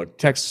 So look,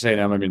 Texas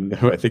A&M. I mean,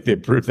 I think they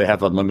proved they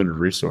have unlimited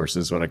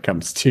resources when it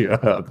comes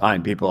to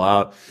buying people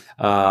out.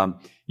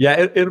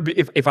 It'll be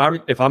if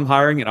I'm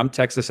hiring and I'm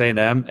Texas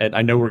A&M, and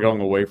I know we're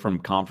going away from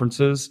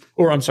conferences,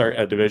 or I'm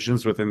sorry,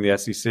 divisions within the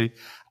SEC.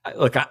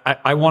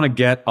 I want to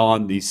get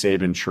on the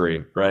Saban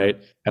tree,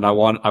 right? And I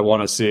want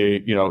to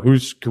see,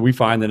 can we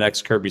find the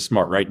next Kirby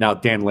Smart? Right now,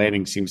 Dan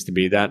Lanning seems to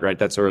be that, right?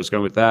 That's where I was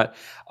going with that.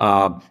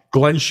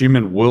 Glenn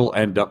Schumann will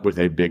end up with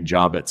a big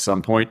job at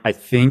some point. I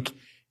think.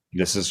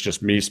 This is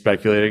just me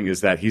speculating,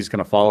 is that he's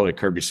going to follow a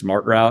Kirby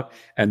Smart route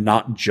and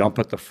not jump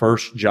at the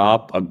first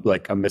job,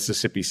 like a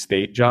Mississippi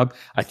State job.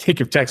 I think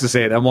if Texas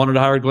A&M wanted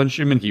to hire Glenn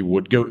Schumann, he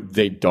would go.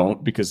 They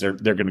don't, because they're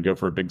going to go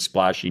for a big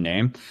splashy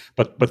name.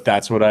 But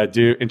that's what I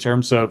do in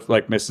terms of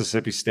like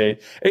Mississippi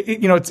State.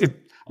 I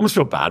almost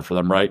feel bad for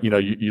them, right?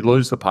 You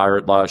lose the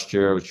Pirate last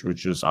year,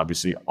 which was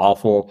obviously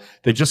awful.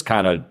 They just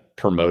kind of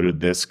promoted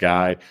this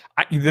guy.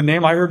 The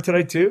name I heard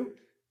today too,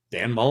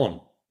 Dan Mullen.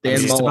 Dan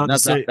Mullen.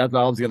 That's what I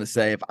was going to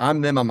say. If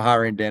I'm them, I'm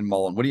hiring Dan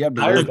Mullen. What do you have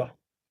to do?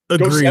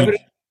 Agreed.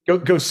 Go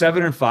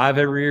 7-5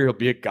 every year. He'll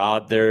be a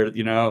god there.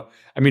 I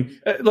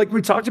mean, like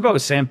we talked about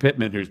with Sam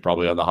Pittman, who's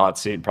probably on the hot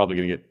seat and probably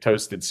going to get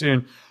toasted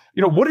soon.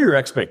 What are your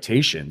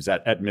expectations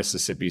at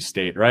Mississippi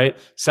State? Right,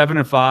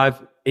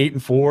 7-5,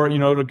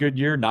 8-4. A good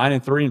year,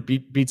 9-3, and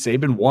beat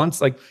Saban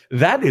once. Like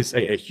that is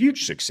a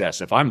huge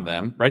success. If I'm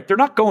them, right, they're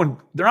not going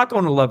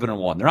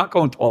 11-1. They're not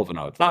going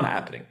 12-0. It's not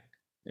happening.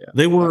 Yeah.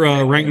 They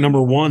were ranked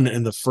number 1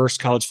 in the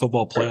first college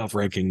football playoff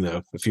ranking,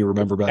 though, if you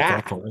remember back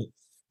that far. Right?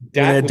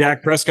 They had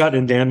Dak Prescott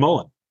and Dan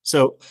Mullen.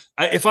 So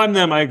if I'm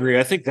them, I agree.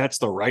 I think that's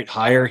the right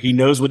hire. He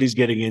knows what he's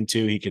getting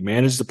into. He can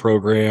manage the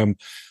program.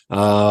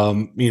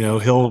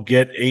 He'll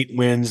get 8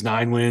 wins,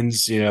 9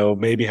 wins,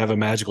 maybe have a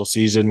magical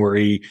season where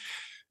he,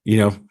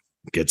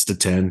 gets to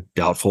 10.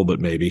 Doubtful, but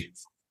maybe.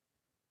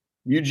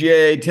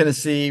 UGA,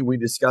 Tennessee, we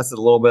discussed it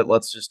a little bit.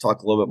 Let's just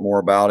talk a little bit more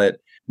about it.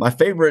 My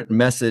favorite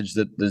message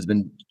that has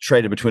been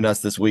traded between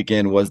us this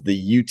weekend was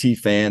the UT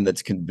fan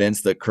that's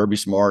convinced that Kirby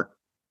Smart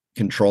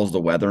controls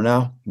the weather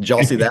now. Did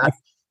y'all see that?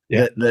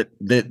 Yeah.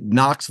 That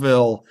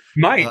Knoxville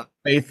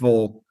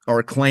faithful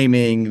are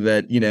claiming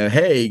that,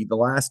 hey, the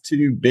last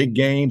 2 big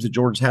games that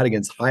Georgia had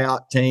against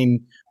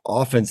high-octane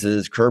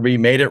offenses, Kirby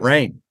made it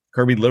rain.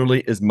 Kirby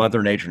literally is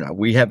Mother Nature now.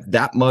 We have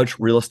that much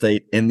real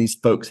estate in these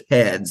folks'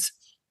 heads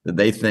that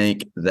they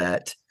think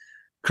that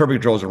Kirby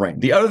controls the rain.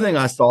 The other thing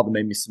I saw that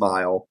made me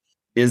smile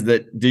is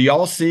that, do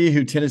y'all see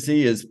who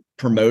Tennessee is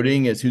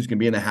promoting as who's going to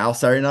be in the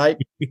house Saturday night?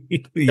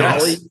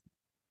 Yes.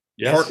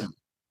 Parton.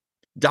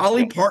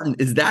 Dolly Parton.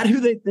 Is that who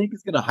they think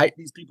is going to hype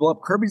these people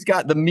up? Kirby's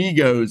got the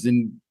Migos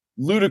and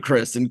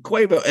Ludacris and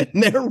Quavo,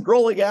 and they're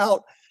rolling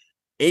out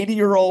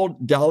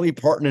 80-year-old Dolly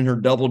Parton and her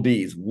double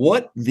Ds.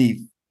 What the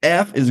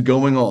F is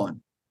going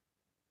on?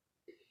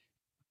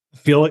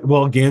 Feel like,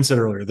 well, Gann said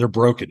earlier, they're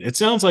broken. It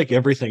sounds like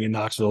everything in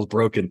Knoxville is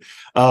broken.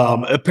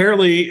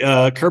 Apparently,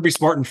 Kirby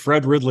Smart and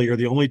Fred Ridley are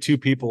the only two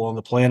people on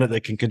the planet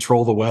that can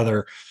control the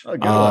weather.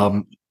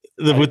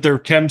 With their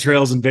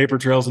chemtrails and vapor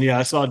trails. And yeah,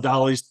 I saw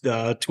Dolly's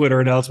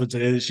Twitter announcement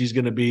today that she's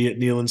going to be at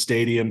Neyland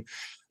Stadium.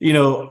 You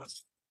know,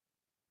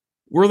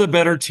 we're the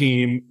better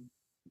team.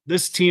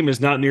 This team is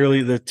not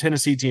nearly, the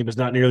Tennessee team is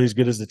not nearly as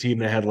good as the team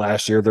they had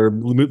last year.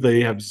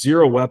 They have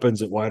zero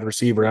weapons at wide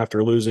receiver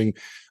after losing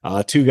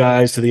two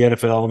guys to the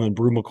NFL and then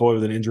Brew McCoy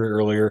with an injury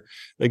earlier.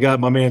 They got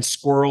my man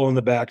Squirrel in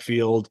the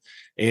backfield,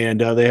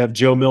 and they have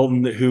Joe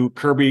Milton, who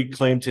Kirby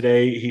claimed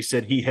today. He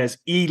said he has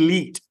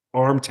elite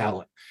arm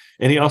talent.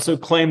 And he also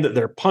claimed that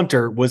their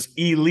punter was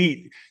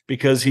elite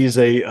because he's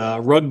a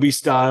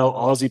rugby-style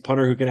Aussie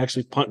punter who can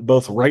actually punt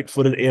both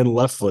right-footed and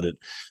left-footed.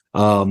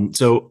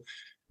 So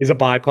he's a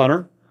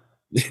bi-punter.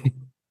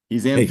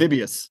 He's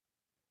amphibious.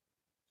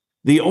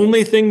 The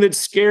only thing that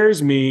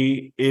scares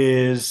me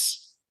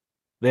is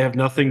they have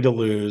nothing to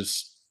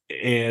lose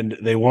and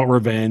they want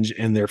revenge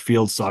and their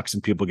field sucks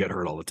and people get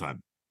hurt all the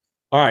time.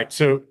 All right.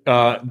 So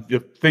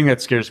the thing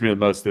that scares me the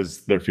most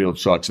is their field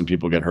sucks and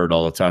people get hurt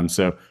all the time.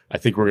 So I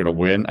think we're going to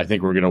win. I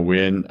think we're going to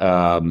win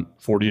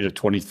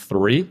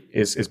 40-23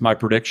 is my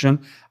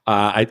prediction.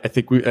 I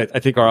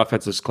think our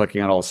offense is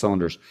clicking on all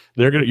cylinders.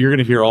 You're going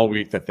to hear all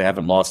week that they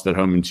haven't lost at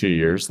home in 2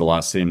 years. The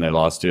last team they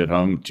lost to at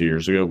home 2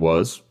 years ago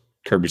was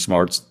Kirby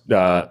Smart's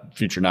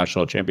future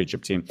national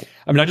championship team.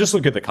 I mean, I just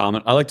look at the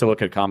common. I like to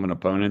look at common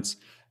opponents.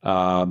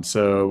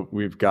 So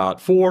we've got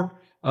 4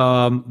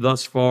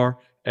 thus far.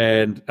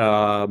 And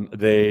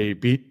they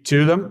beat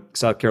 2 of them,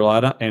 South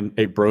Carolina, and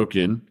a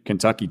broken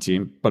Kentucky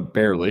team, but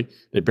barely.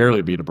 They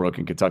barely beat a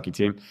broken Kentucky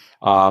team.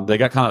 They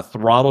got kind of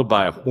throttled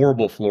by a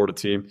horrible Florida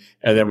team,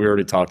 and then we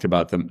already talked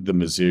about the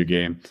Mizzou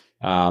game.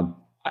 I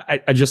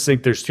just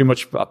think there's too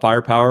much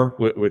firepower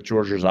with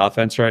Georgia's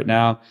offense right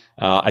now.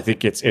 I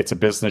think it's a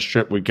business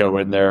trip. We go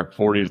in there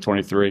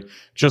 40-23.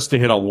 Just to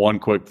hit on one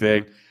quick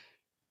thing,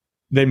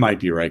 they might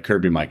be right.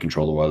 Kirby might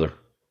control the weather.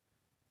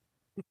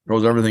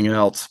 Controls everything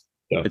else.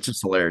 Yeah. It's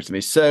just hilarious to me.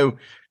 So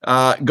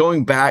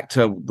going back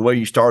to the way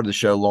you started the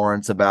show,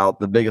 Lawrence, about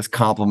the biggest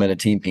compliment a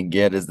team can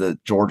get is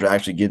that Georgia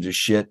actually gives a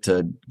shit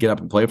to get up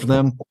and play for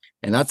them.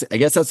 And I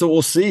guess that's what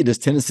we'll see. Does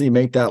Tennessee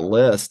make that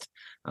list?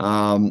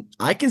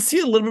 I can see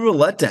a little bit of a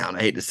letdown.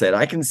 I hate to say it.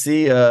 I can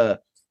see 28-21,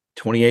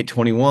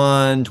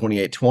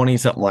 28-20,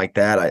 something like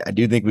that. I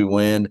do think we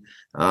win.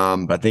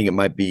 But I think it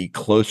might be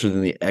closer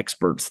than the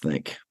experts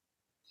think.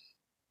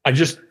 Go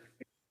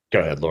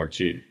ahead, Lawrence.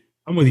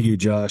 I'm with you,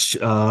 Josh.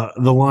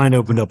 The line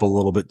opened up a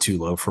little bit too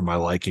low for my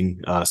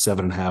liking.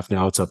 7.5.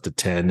 Now it's up to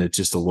 10. It's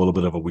just a little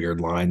bit of a weird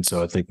line.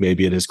 So I think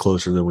maybe it is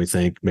closer than we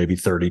think. Maybe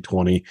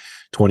 30-20,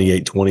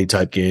 28-20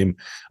 type game.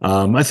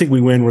 I think we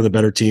win. We're the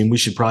better team. We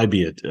should probably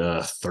be a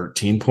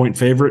 13-point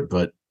favorite,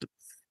 but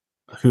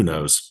who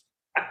knows?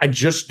 I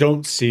just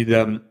don't see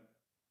them.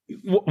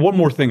 One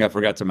more thing I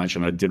forgot to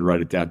mention. I did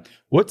write it down.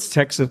 What's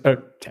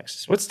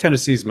What's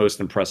Tennessee's most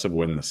impressive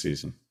win this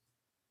season?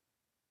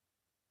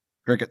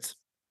 Crickets.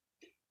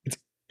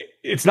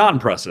 It's not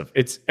impressive.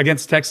 It's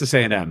against Texas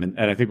A&M, and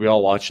I think we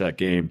all watched that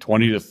game,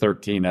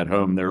 20-13 at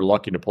home. They're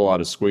lucky to pull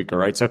out a squeaker,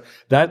 right? So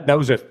that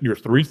was your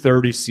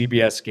 3:30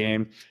 CBS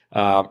game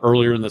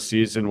earlier in the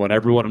season when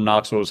everyone in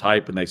Knoxville was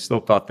hype and they still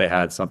thought they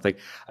had something.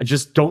 I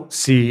just don't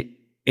see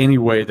any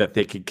way that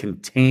they could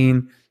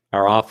contain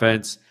our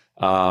offense.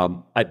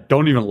 I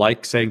don't even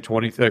like saying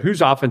 20.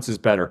 Whose offense is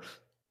better?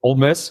 Ole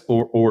Miss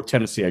or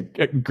Tennessee?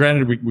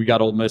 Granted, we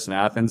got Ole Miss in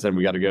Athens, and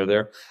we got to go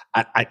there.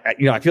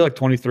 I feel like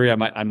 23.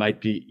 I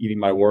might be eating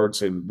my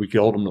words, and we could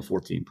hold them to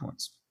 14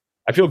 points.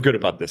 I feel good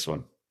about this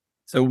one.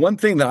 So one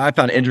thing that I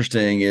found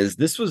interesting is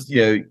this was,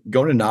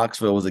 going to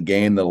Knoxville was a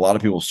game that a lot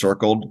of people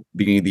circled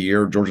beginning of the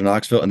year, Georgia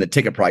Knoxville, and the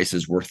ticket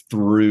prices were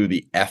through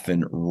the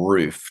effing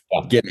roof.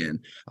 Get in.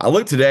 I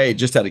looked today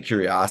just out of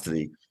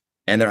curiosity,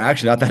 and they're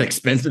actually not that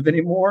expensive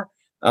anymore.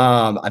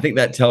 I think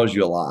that tells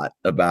you a lot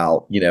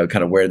about,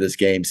 kind of where this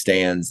game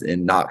stands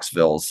in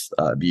Knoxville's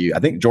view. I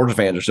think Georgia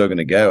fans are still going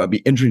to go. It'd be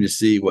interesting to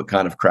see what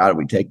kind of crowd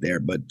we take there,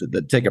 but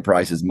the ticket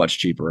price is much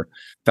cheaper.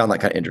 Found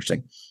that kind of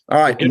interesting. All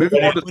right.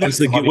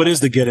 What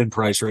is the get-in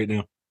price right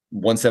now?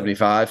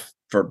 $175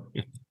 for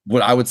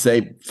what I would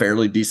say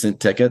fairly decent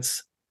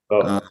tickets.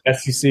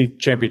 SEC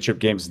championship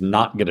game's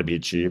not going to be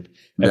cheap.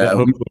 And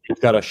no.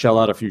 We've got to shell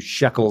out a few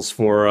shekels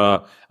for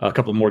a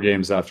couple more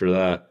games after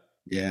that.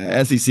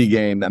 Yeah, SEC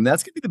game. I mean,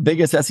 that's going to be the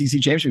biggest SEC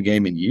championship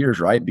game in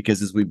years, right?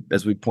 Because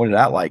as we pointed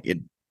out, like it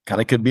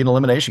kind of could be an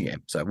elimination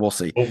game. So we'll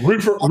see. Well,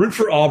 root for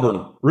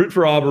Auburn. Root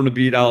for Auburn to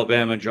beat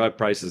Alabama and drive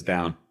prices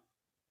down.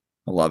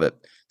 I love it.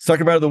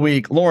 Sucker Bet of the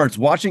week, Lawrence.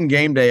 Watching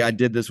game day, I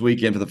did this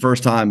weekend for the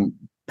first time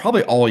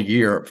probably all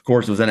year. Of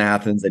course, it was in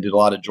Athens. They did a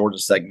lot of Georgia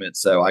segments,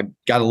 so I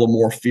got a little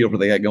more feel for what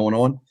they got going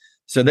on.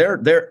 So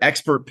their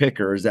expert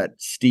picker is that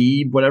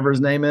Steve, whatever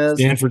his name is,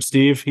 Stanford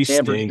Steve. He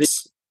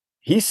stinks.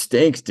 He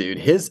stinks, dude.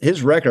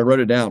 His record, I wrote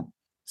it down,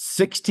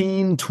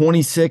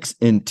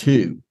 16-26-2.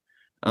 You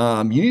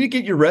need to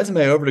get your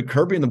resume over to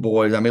Kirby and the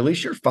boys. I mean, at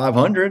least you're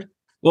 500.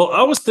 Well,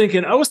 I was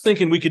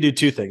thinking we could do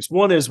two things.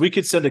 One is we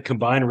could send a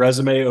combined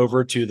resume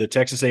over to the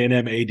Texas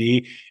A&M AD,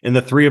 and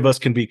the three of us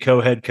can be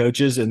co-head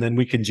coaches, and then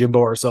we can Jimbo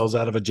ourselves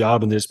out of a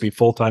job and just be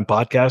full-time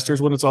podcasters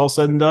when it's all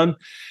said and done.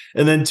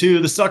 And then two,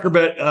 the sucker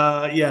bet.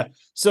 Yeah.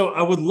 So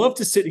I would love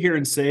to sit here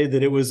and say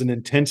that it was an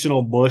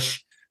intentional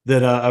mush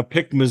that I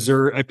picked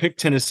Missouri. I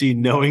picked Tennessee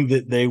knowing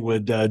that they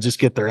would just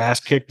get their ass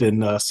kicked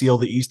and seal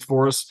the East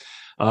for us.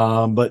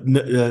 But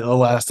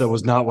alas, that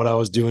was not what I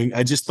was doing.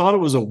 I just thought it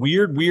was a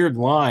weird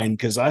line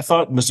because I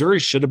thought Missouri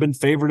should have been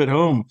favored at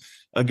home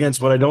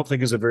against what I don't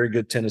think is a very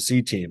good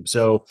Tennessee team.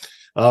 So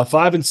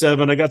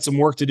 5-7, I got some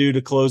work to do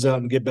to close out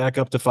and get back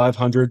up to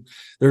 500.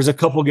 There's a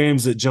couple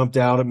games that jumped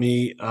out at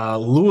me.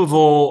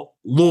 Louisville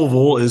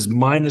is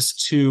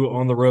 -2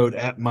 on the road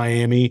at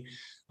Miami,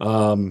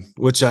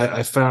 which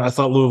I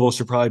thought Louisville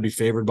should probably be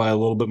favored by a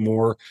little bit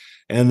more.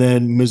 And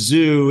then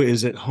Mizzou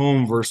is at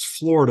home versus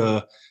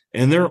Florida,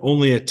 and they're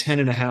only a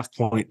 10.5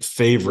 point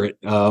favorite.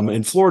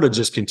 And Florida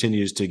just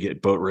continues to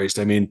get boat raced.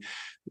 I mean,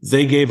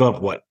 they gave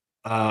up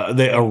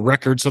a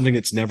record, something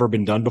that's never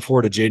been done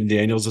before, to Jaden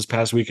Daniels this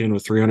past weekend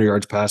with 300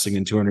 yards passing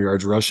and 200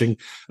 yards rushing.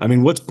 I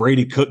mean, what's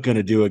Brady Cook going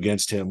to do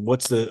against him?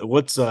 What's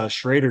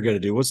Schrader going to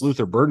do? What's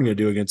Luther Burden going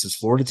to do against his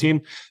Florida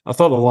team? I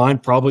thought the line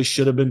probably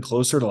should have been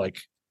closer to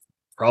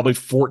probably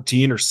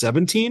 14 or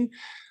 17.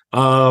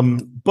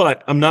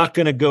 But I'm not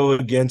going to go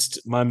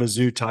against my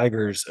Mizzou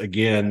Tigers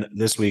again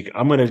this week.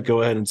 I'm going to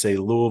go ahead and say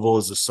Louisville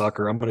is a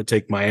sucker. I'm going to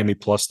take Miami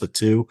plus the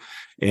 2,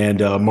 and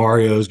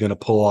Mario is going to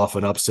pull off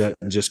an upset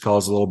and just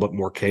cause a little bit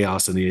more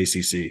chaos in the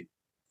ACC.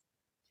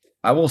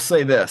 I will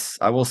say this.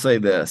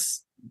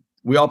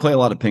 We all play a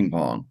lot of ping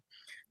pong.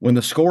 When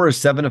the score is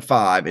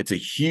 7-5, it's a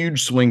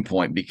huge swing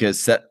point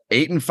because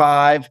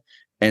 8-5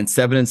 and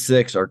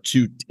 7-6 are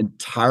two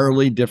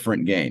entirely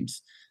different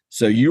games.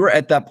 So you are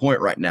at that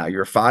point right now.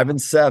 You're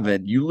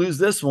 5-7. You lose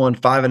this one,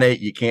 5-8.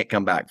 You can't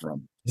come back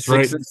from. That's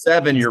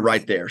 6-7. You're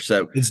right there.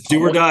 So it's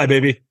do or die,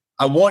 baby.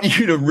 I want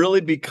you to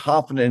really be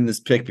confident in this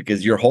pick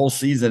because your whole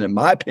season, in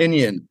my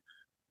opinion,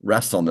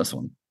 rests on this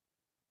one.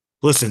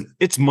 Listen,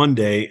 it's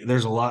Monday.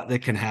 There's a lot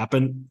that can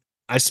happen.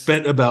 I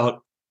spent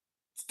about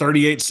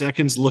 38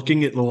 seconds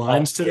looking at the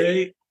lines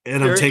today,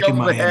 and I'm taking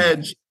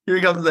Miami. Here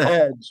comes the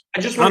hedge.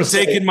 I'm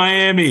taking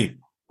Miami.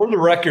 For the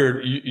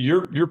record,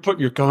 you're putting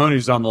your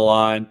cojones on the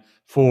line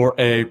for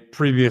a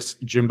previous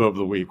Jimbo of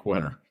the Week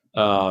winner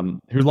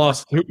who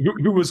lost, who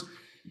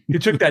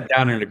took that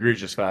down in an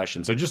egregious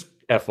fashion. So just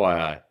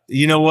FYI.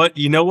 You know what?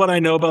 I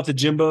know about the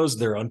Jimbos?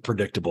 They're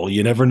unpredictable.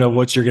 You never know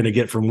what you're going to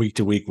get from week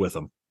to week with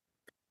them.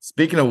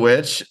 Speaking of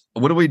which,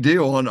 what do we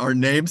do on our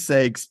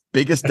namesake's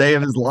biggest day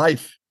of his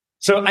life?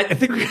 So I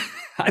think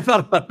I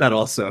thought about that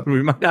also.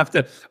 We might have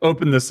to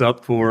open this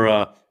up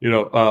for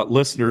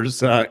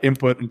listeners'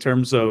 input in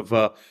terms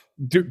of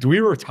do we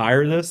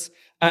retire this?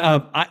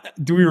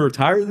 Do we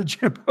retire the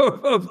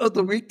Jimbo of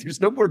the week? There's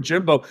no more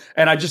Jimbo,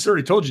 and I just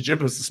already told you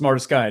Jimbo's the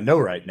smartest guy I know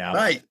right now.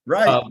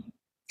 Right.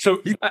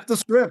 So you got the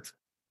script.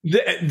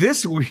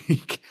 This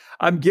week,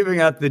 I'm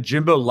giving out the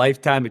Jimbo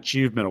Lifetime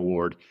Achievement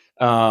Award.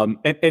 And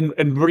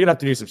we're gonna have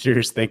to do some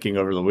serious thinking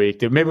over the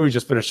week. Maybe we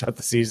just finish out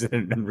the season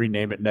and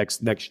rename it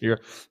next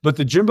year. But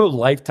the Jimbo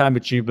Lifetime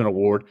Achievement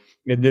Award,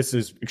 and this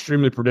is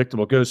extremely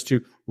predictable, goes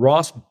to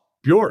Ross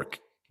Bjork,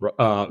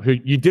 who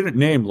you didn't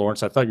name,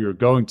 Lawrence. I thought you were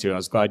going to. I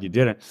was glad you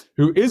didn't.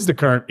 Who is the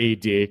current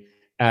AD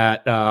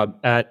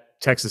at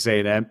Texas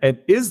A&M and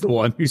is the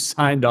one who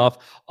signed off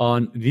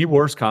on the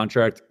worst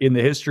contract in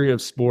the history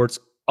of sports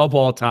of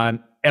all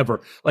time.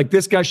 Ever. Like,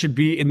 this guy should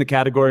be in the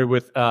category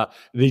with the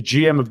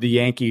GM of the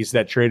Yankees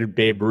that traded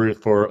Babe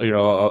Ruth for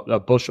a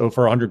bushel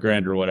for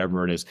 $100,000 or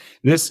whatever it is.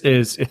 This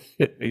is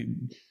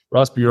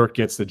Ross Bjork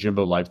gets the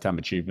Jimbo Lifetime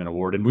Achievement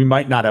Award, and we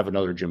might not have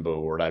another Jimbo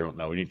Award. I don't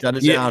know. We need to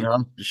shut it down,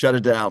 huh? Shut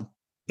it down.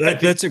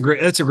 That's a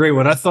great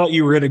one. I thought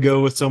you were going to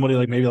go with somebody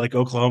like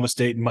Oklahoma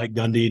State and Mike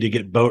Gundy to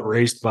get boat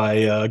raced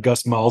by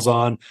Gus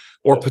Malzahn,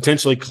 or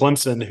potentially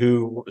Clemson,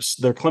 who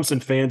they're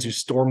Clemson fans who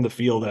stormed the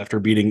field after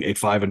beating a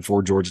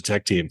 5-4 Georgia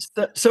Tech team.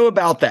 So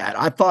about that,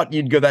 I thought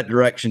you'd go that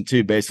direction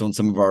too, based on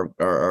some of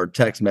our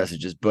text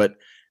messages. But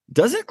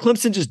doesn't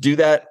Clemson just do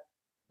that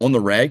on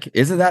the reg?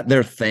 Isn't that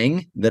their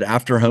thing? That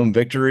after home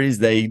victories,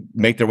 they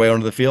make their way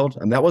onto the field?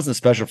 And that wasn't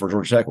special for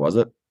Georgia Tech, was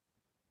it?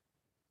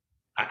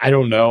 I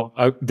don't know.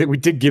 We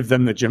did give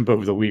them the Jimbo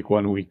of the Week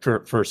 1 week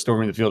for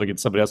storming the field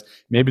against somebody else.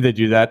 Maybe they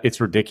do that. It's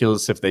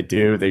ridiculous if they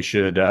do. They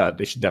should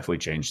definitely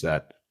change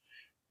that.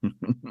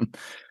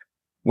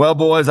 Well,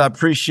 boys, I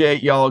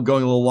appreciate y'all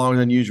going a little longer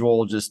than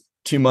usual. Just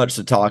too much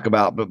to talk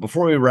about. But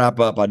before we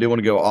wrap up, I do want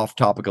to go off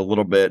topic a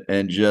little bit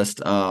and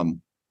just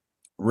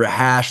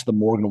rehash the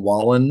Morgan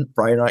Wallen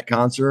Friday night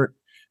concert.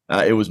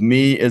 It was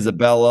me,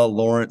 Isabella,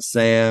 Lawrence,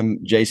 Sam,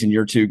 Jason,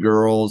 your two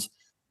girls,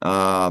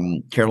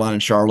 Caroline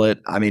and Charlotte.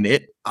 I mean,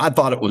 I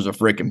thought it was a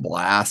freaking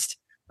blast.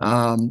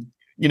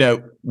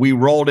 We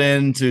rolled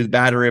into the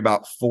Battery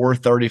about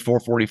 4:30,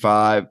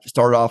 4:45,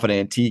 started off at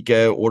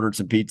Antico, ordered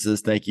some pizzas.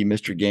 Thank you,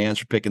 Mr. Gans,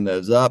 for picking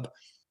those up.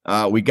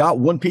 We got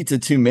one pizza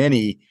too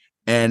many,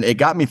 and it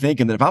got me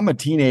thinking that if I'm a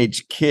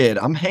teenage kid,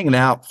 I'm hanging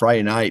out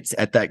Friday nights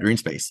at that green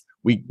space.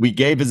 we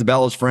gave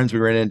Isabella's friends we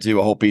ran into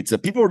a whole pizza.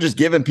 People were just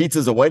giving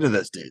pizzas away to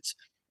those dudes.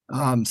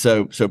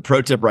 So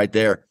pro tip right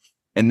there.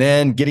 And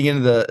then getting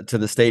into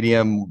the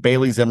stadium,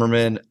 Bailey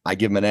Zimmerman, I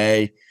give him an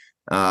A.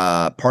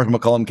 Parker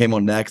McCollum came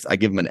on next. I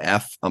give him an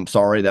F. I'm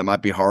sorry, that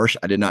might be harsh.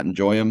 I did not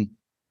enjoy him.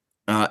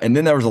 And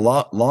then there was a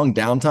long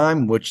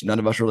downtime, which none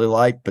of us really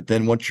liked. But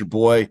then once your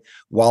boy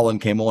Wallen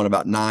came on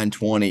about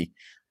 9:20,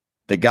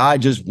 the guy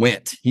just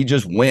went. He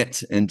just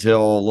went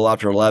until a little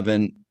after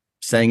 11,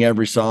 sang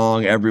every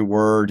song, every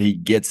word. He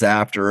gets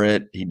after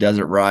it. He does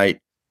it right.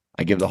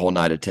 I give the whole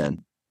night a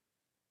 10.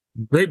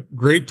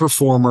 Great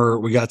performer.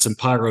 We got some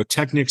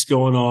pyrotechnics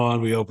going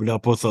on. We opened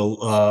up with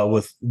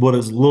with what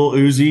is Lil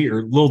Uzi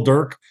or Lil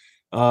Durk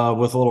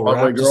with a little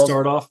rap to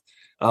start off.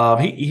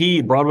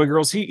 He Broadway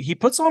Girls. He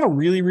puts on a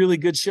really, really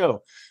good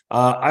show.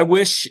 I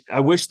wish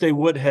they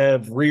would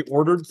have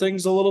reordered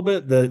things a little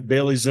bit. That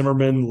Bailey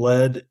Zimmerman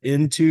led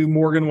into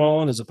Morgan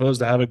Wallen as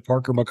opposed to having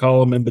Parker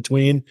McCollum in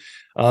between.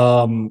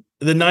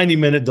 The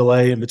 90-minute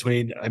delay in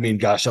between, I mean,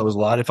 gosh, that was a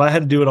lot. If I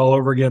had to do it all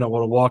over again, I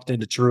would have walked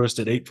into Truist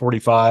at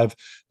 8:45,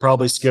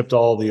 probably skipped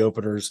all the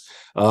openers.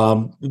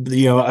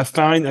 I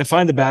find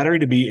the Battery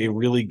to be a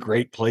really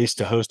great place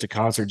to host a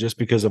concert just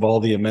because of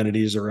all the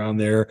amenities around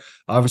there,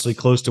 obviously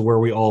close to where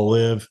we all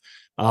live.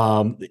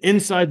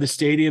 Inside the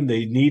stadium,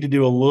 they need to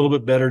do a little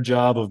bit better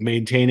job of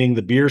maintaining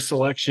the beer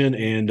selection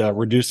and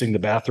reducing the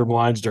bathroom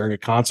lines during a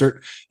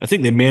concert. I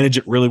think they manage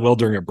it really well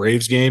during a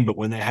Braves game, but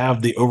when they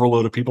have the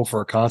overload of people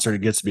for a concert,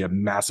 it gets to be a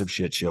massive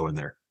shit show in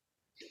there.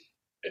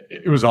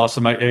 It was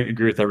awesome. I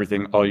agree with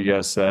everything all you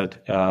guys said.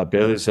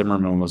 Bailey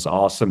Zimmerman was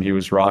awesome. He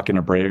was rocking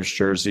a Braves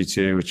jersey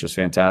too, which was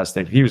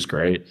fantastic. He was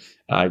great.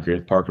 I agree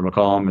with Parker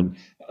McCollum and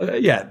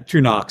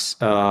two knocks.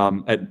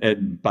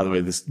 And by the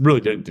way, this really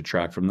didn't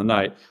detract from the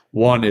night.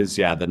 One is,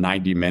 the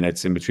 90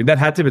 minutes in between. That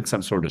had to have been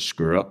some sort of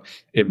screw up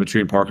in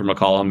between Parker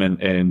McCollum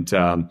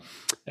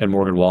and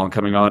Morgan Wallen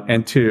coming on.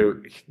 And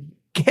two,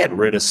 get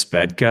rid of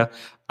Svedka.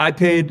 I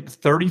paid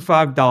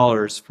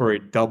 $35 for a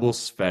double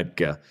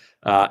Svedka.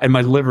 And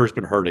my liver's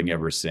been hurting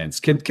ever since.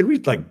 Can we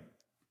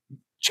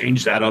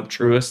change that up,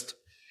 Truist?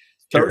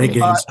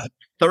 $35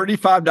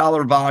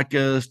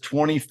 vodkas,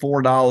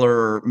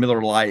 $24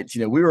 Miller Lights.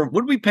 What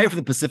did we pay for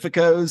the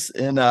Pacificos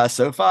in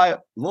SoFi?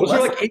 Those were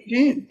like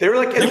 18. They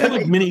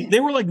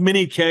were like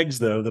mini kegs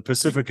though. The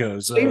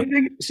Pacificos.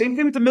 Same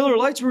thing with the Miller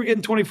Lights. We were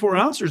getting 24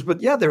 ounces, but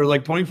they were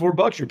like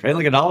 $24. You're paying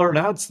like $1 an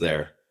ounce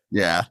there.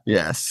 Yeah,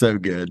 so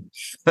good,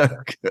 so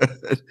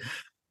good.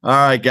 All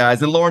right,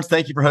 guys. And Lawrence,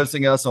 thank you for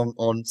hosting us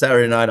on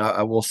Saturday night.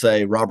 I will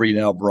say Robert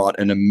Enow brought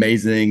an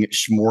amazing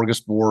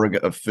smorgasbord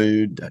of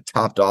food,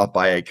 topped off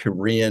by a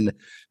Korean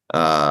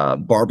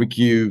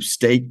barbecue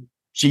steak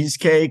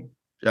cheesecake,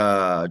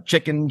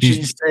 chicken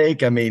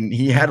cheesesteak. I mean,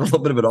 he had a little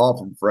bit of it all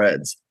from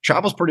Fred's.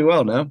 Travels pretty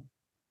well, no?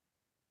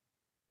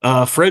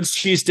 Fred's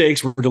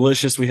cheesesteaks were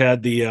delicious. We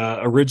had the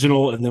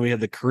original, and then we had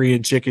the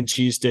Korean chicken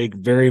cheesesteak.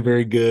 Very,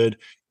 very good.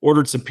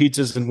 Ordered some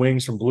pizzas and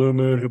wings from Blue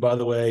Moon, who, by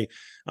the way,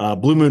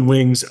 Blue Moon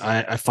Wings,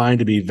 I find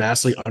to be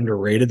vastly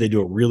underrated. They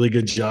do a really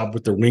good job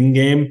with their wing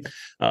game.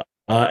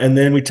 And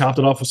then we topped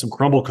it off with some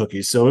crumble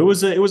cookies. So it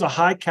was a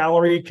high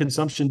calorie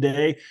consumption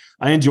day.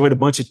 I enjoyed a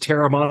bunch of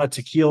Terramana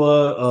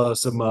tequila,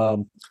 some what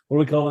do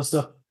we call this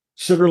stuff?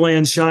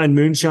 Sugarland Shine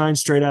Moonshine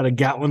straight out of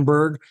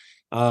Gatlinburg.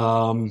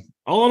 All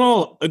in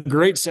all, a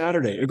great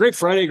Saturday, a great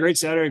Friday, a great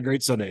Saturday, a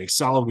great Sunday, a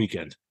solid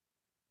weekend.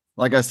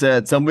 Like I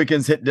said, some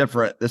weekends hit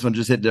different. This one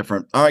just hit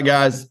different. All right,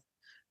 guys.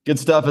 Good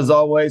stuff as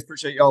always.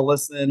 Appreciate y'all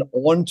listening.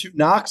 On to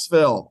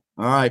Knoxville.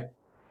 All right.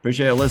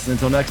 Appreciate you listening.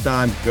 Until next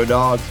time, go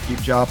Dogs.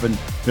 Keep chopping.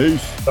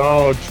 Peace.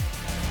 Dogs.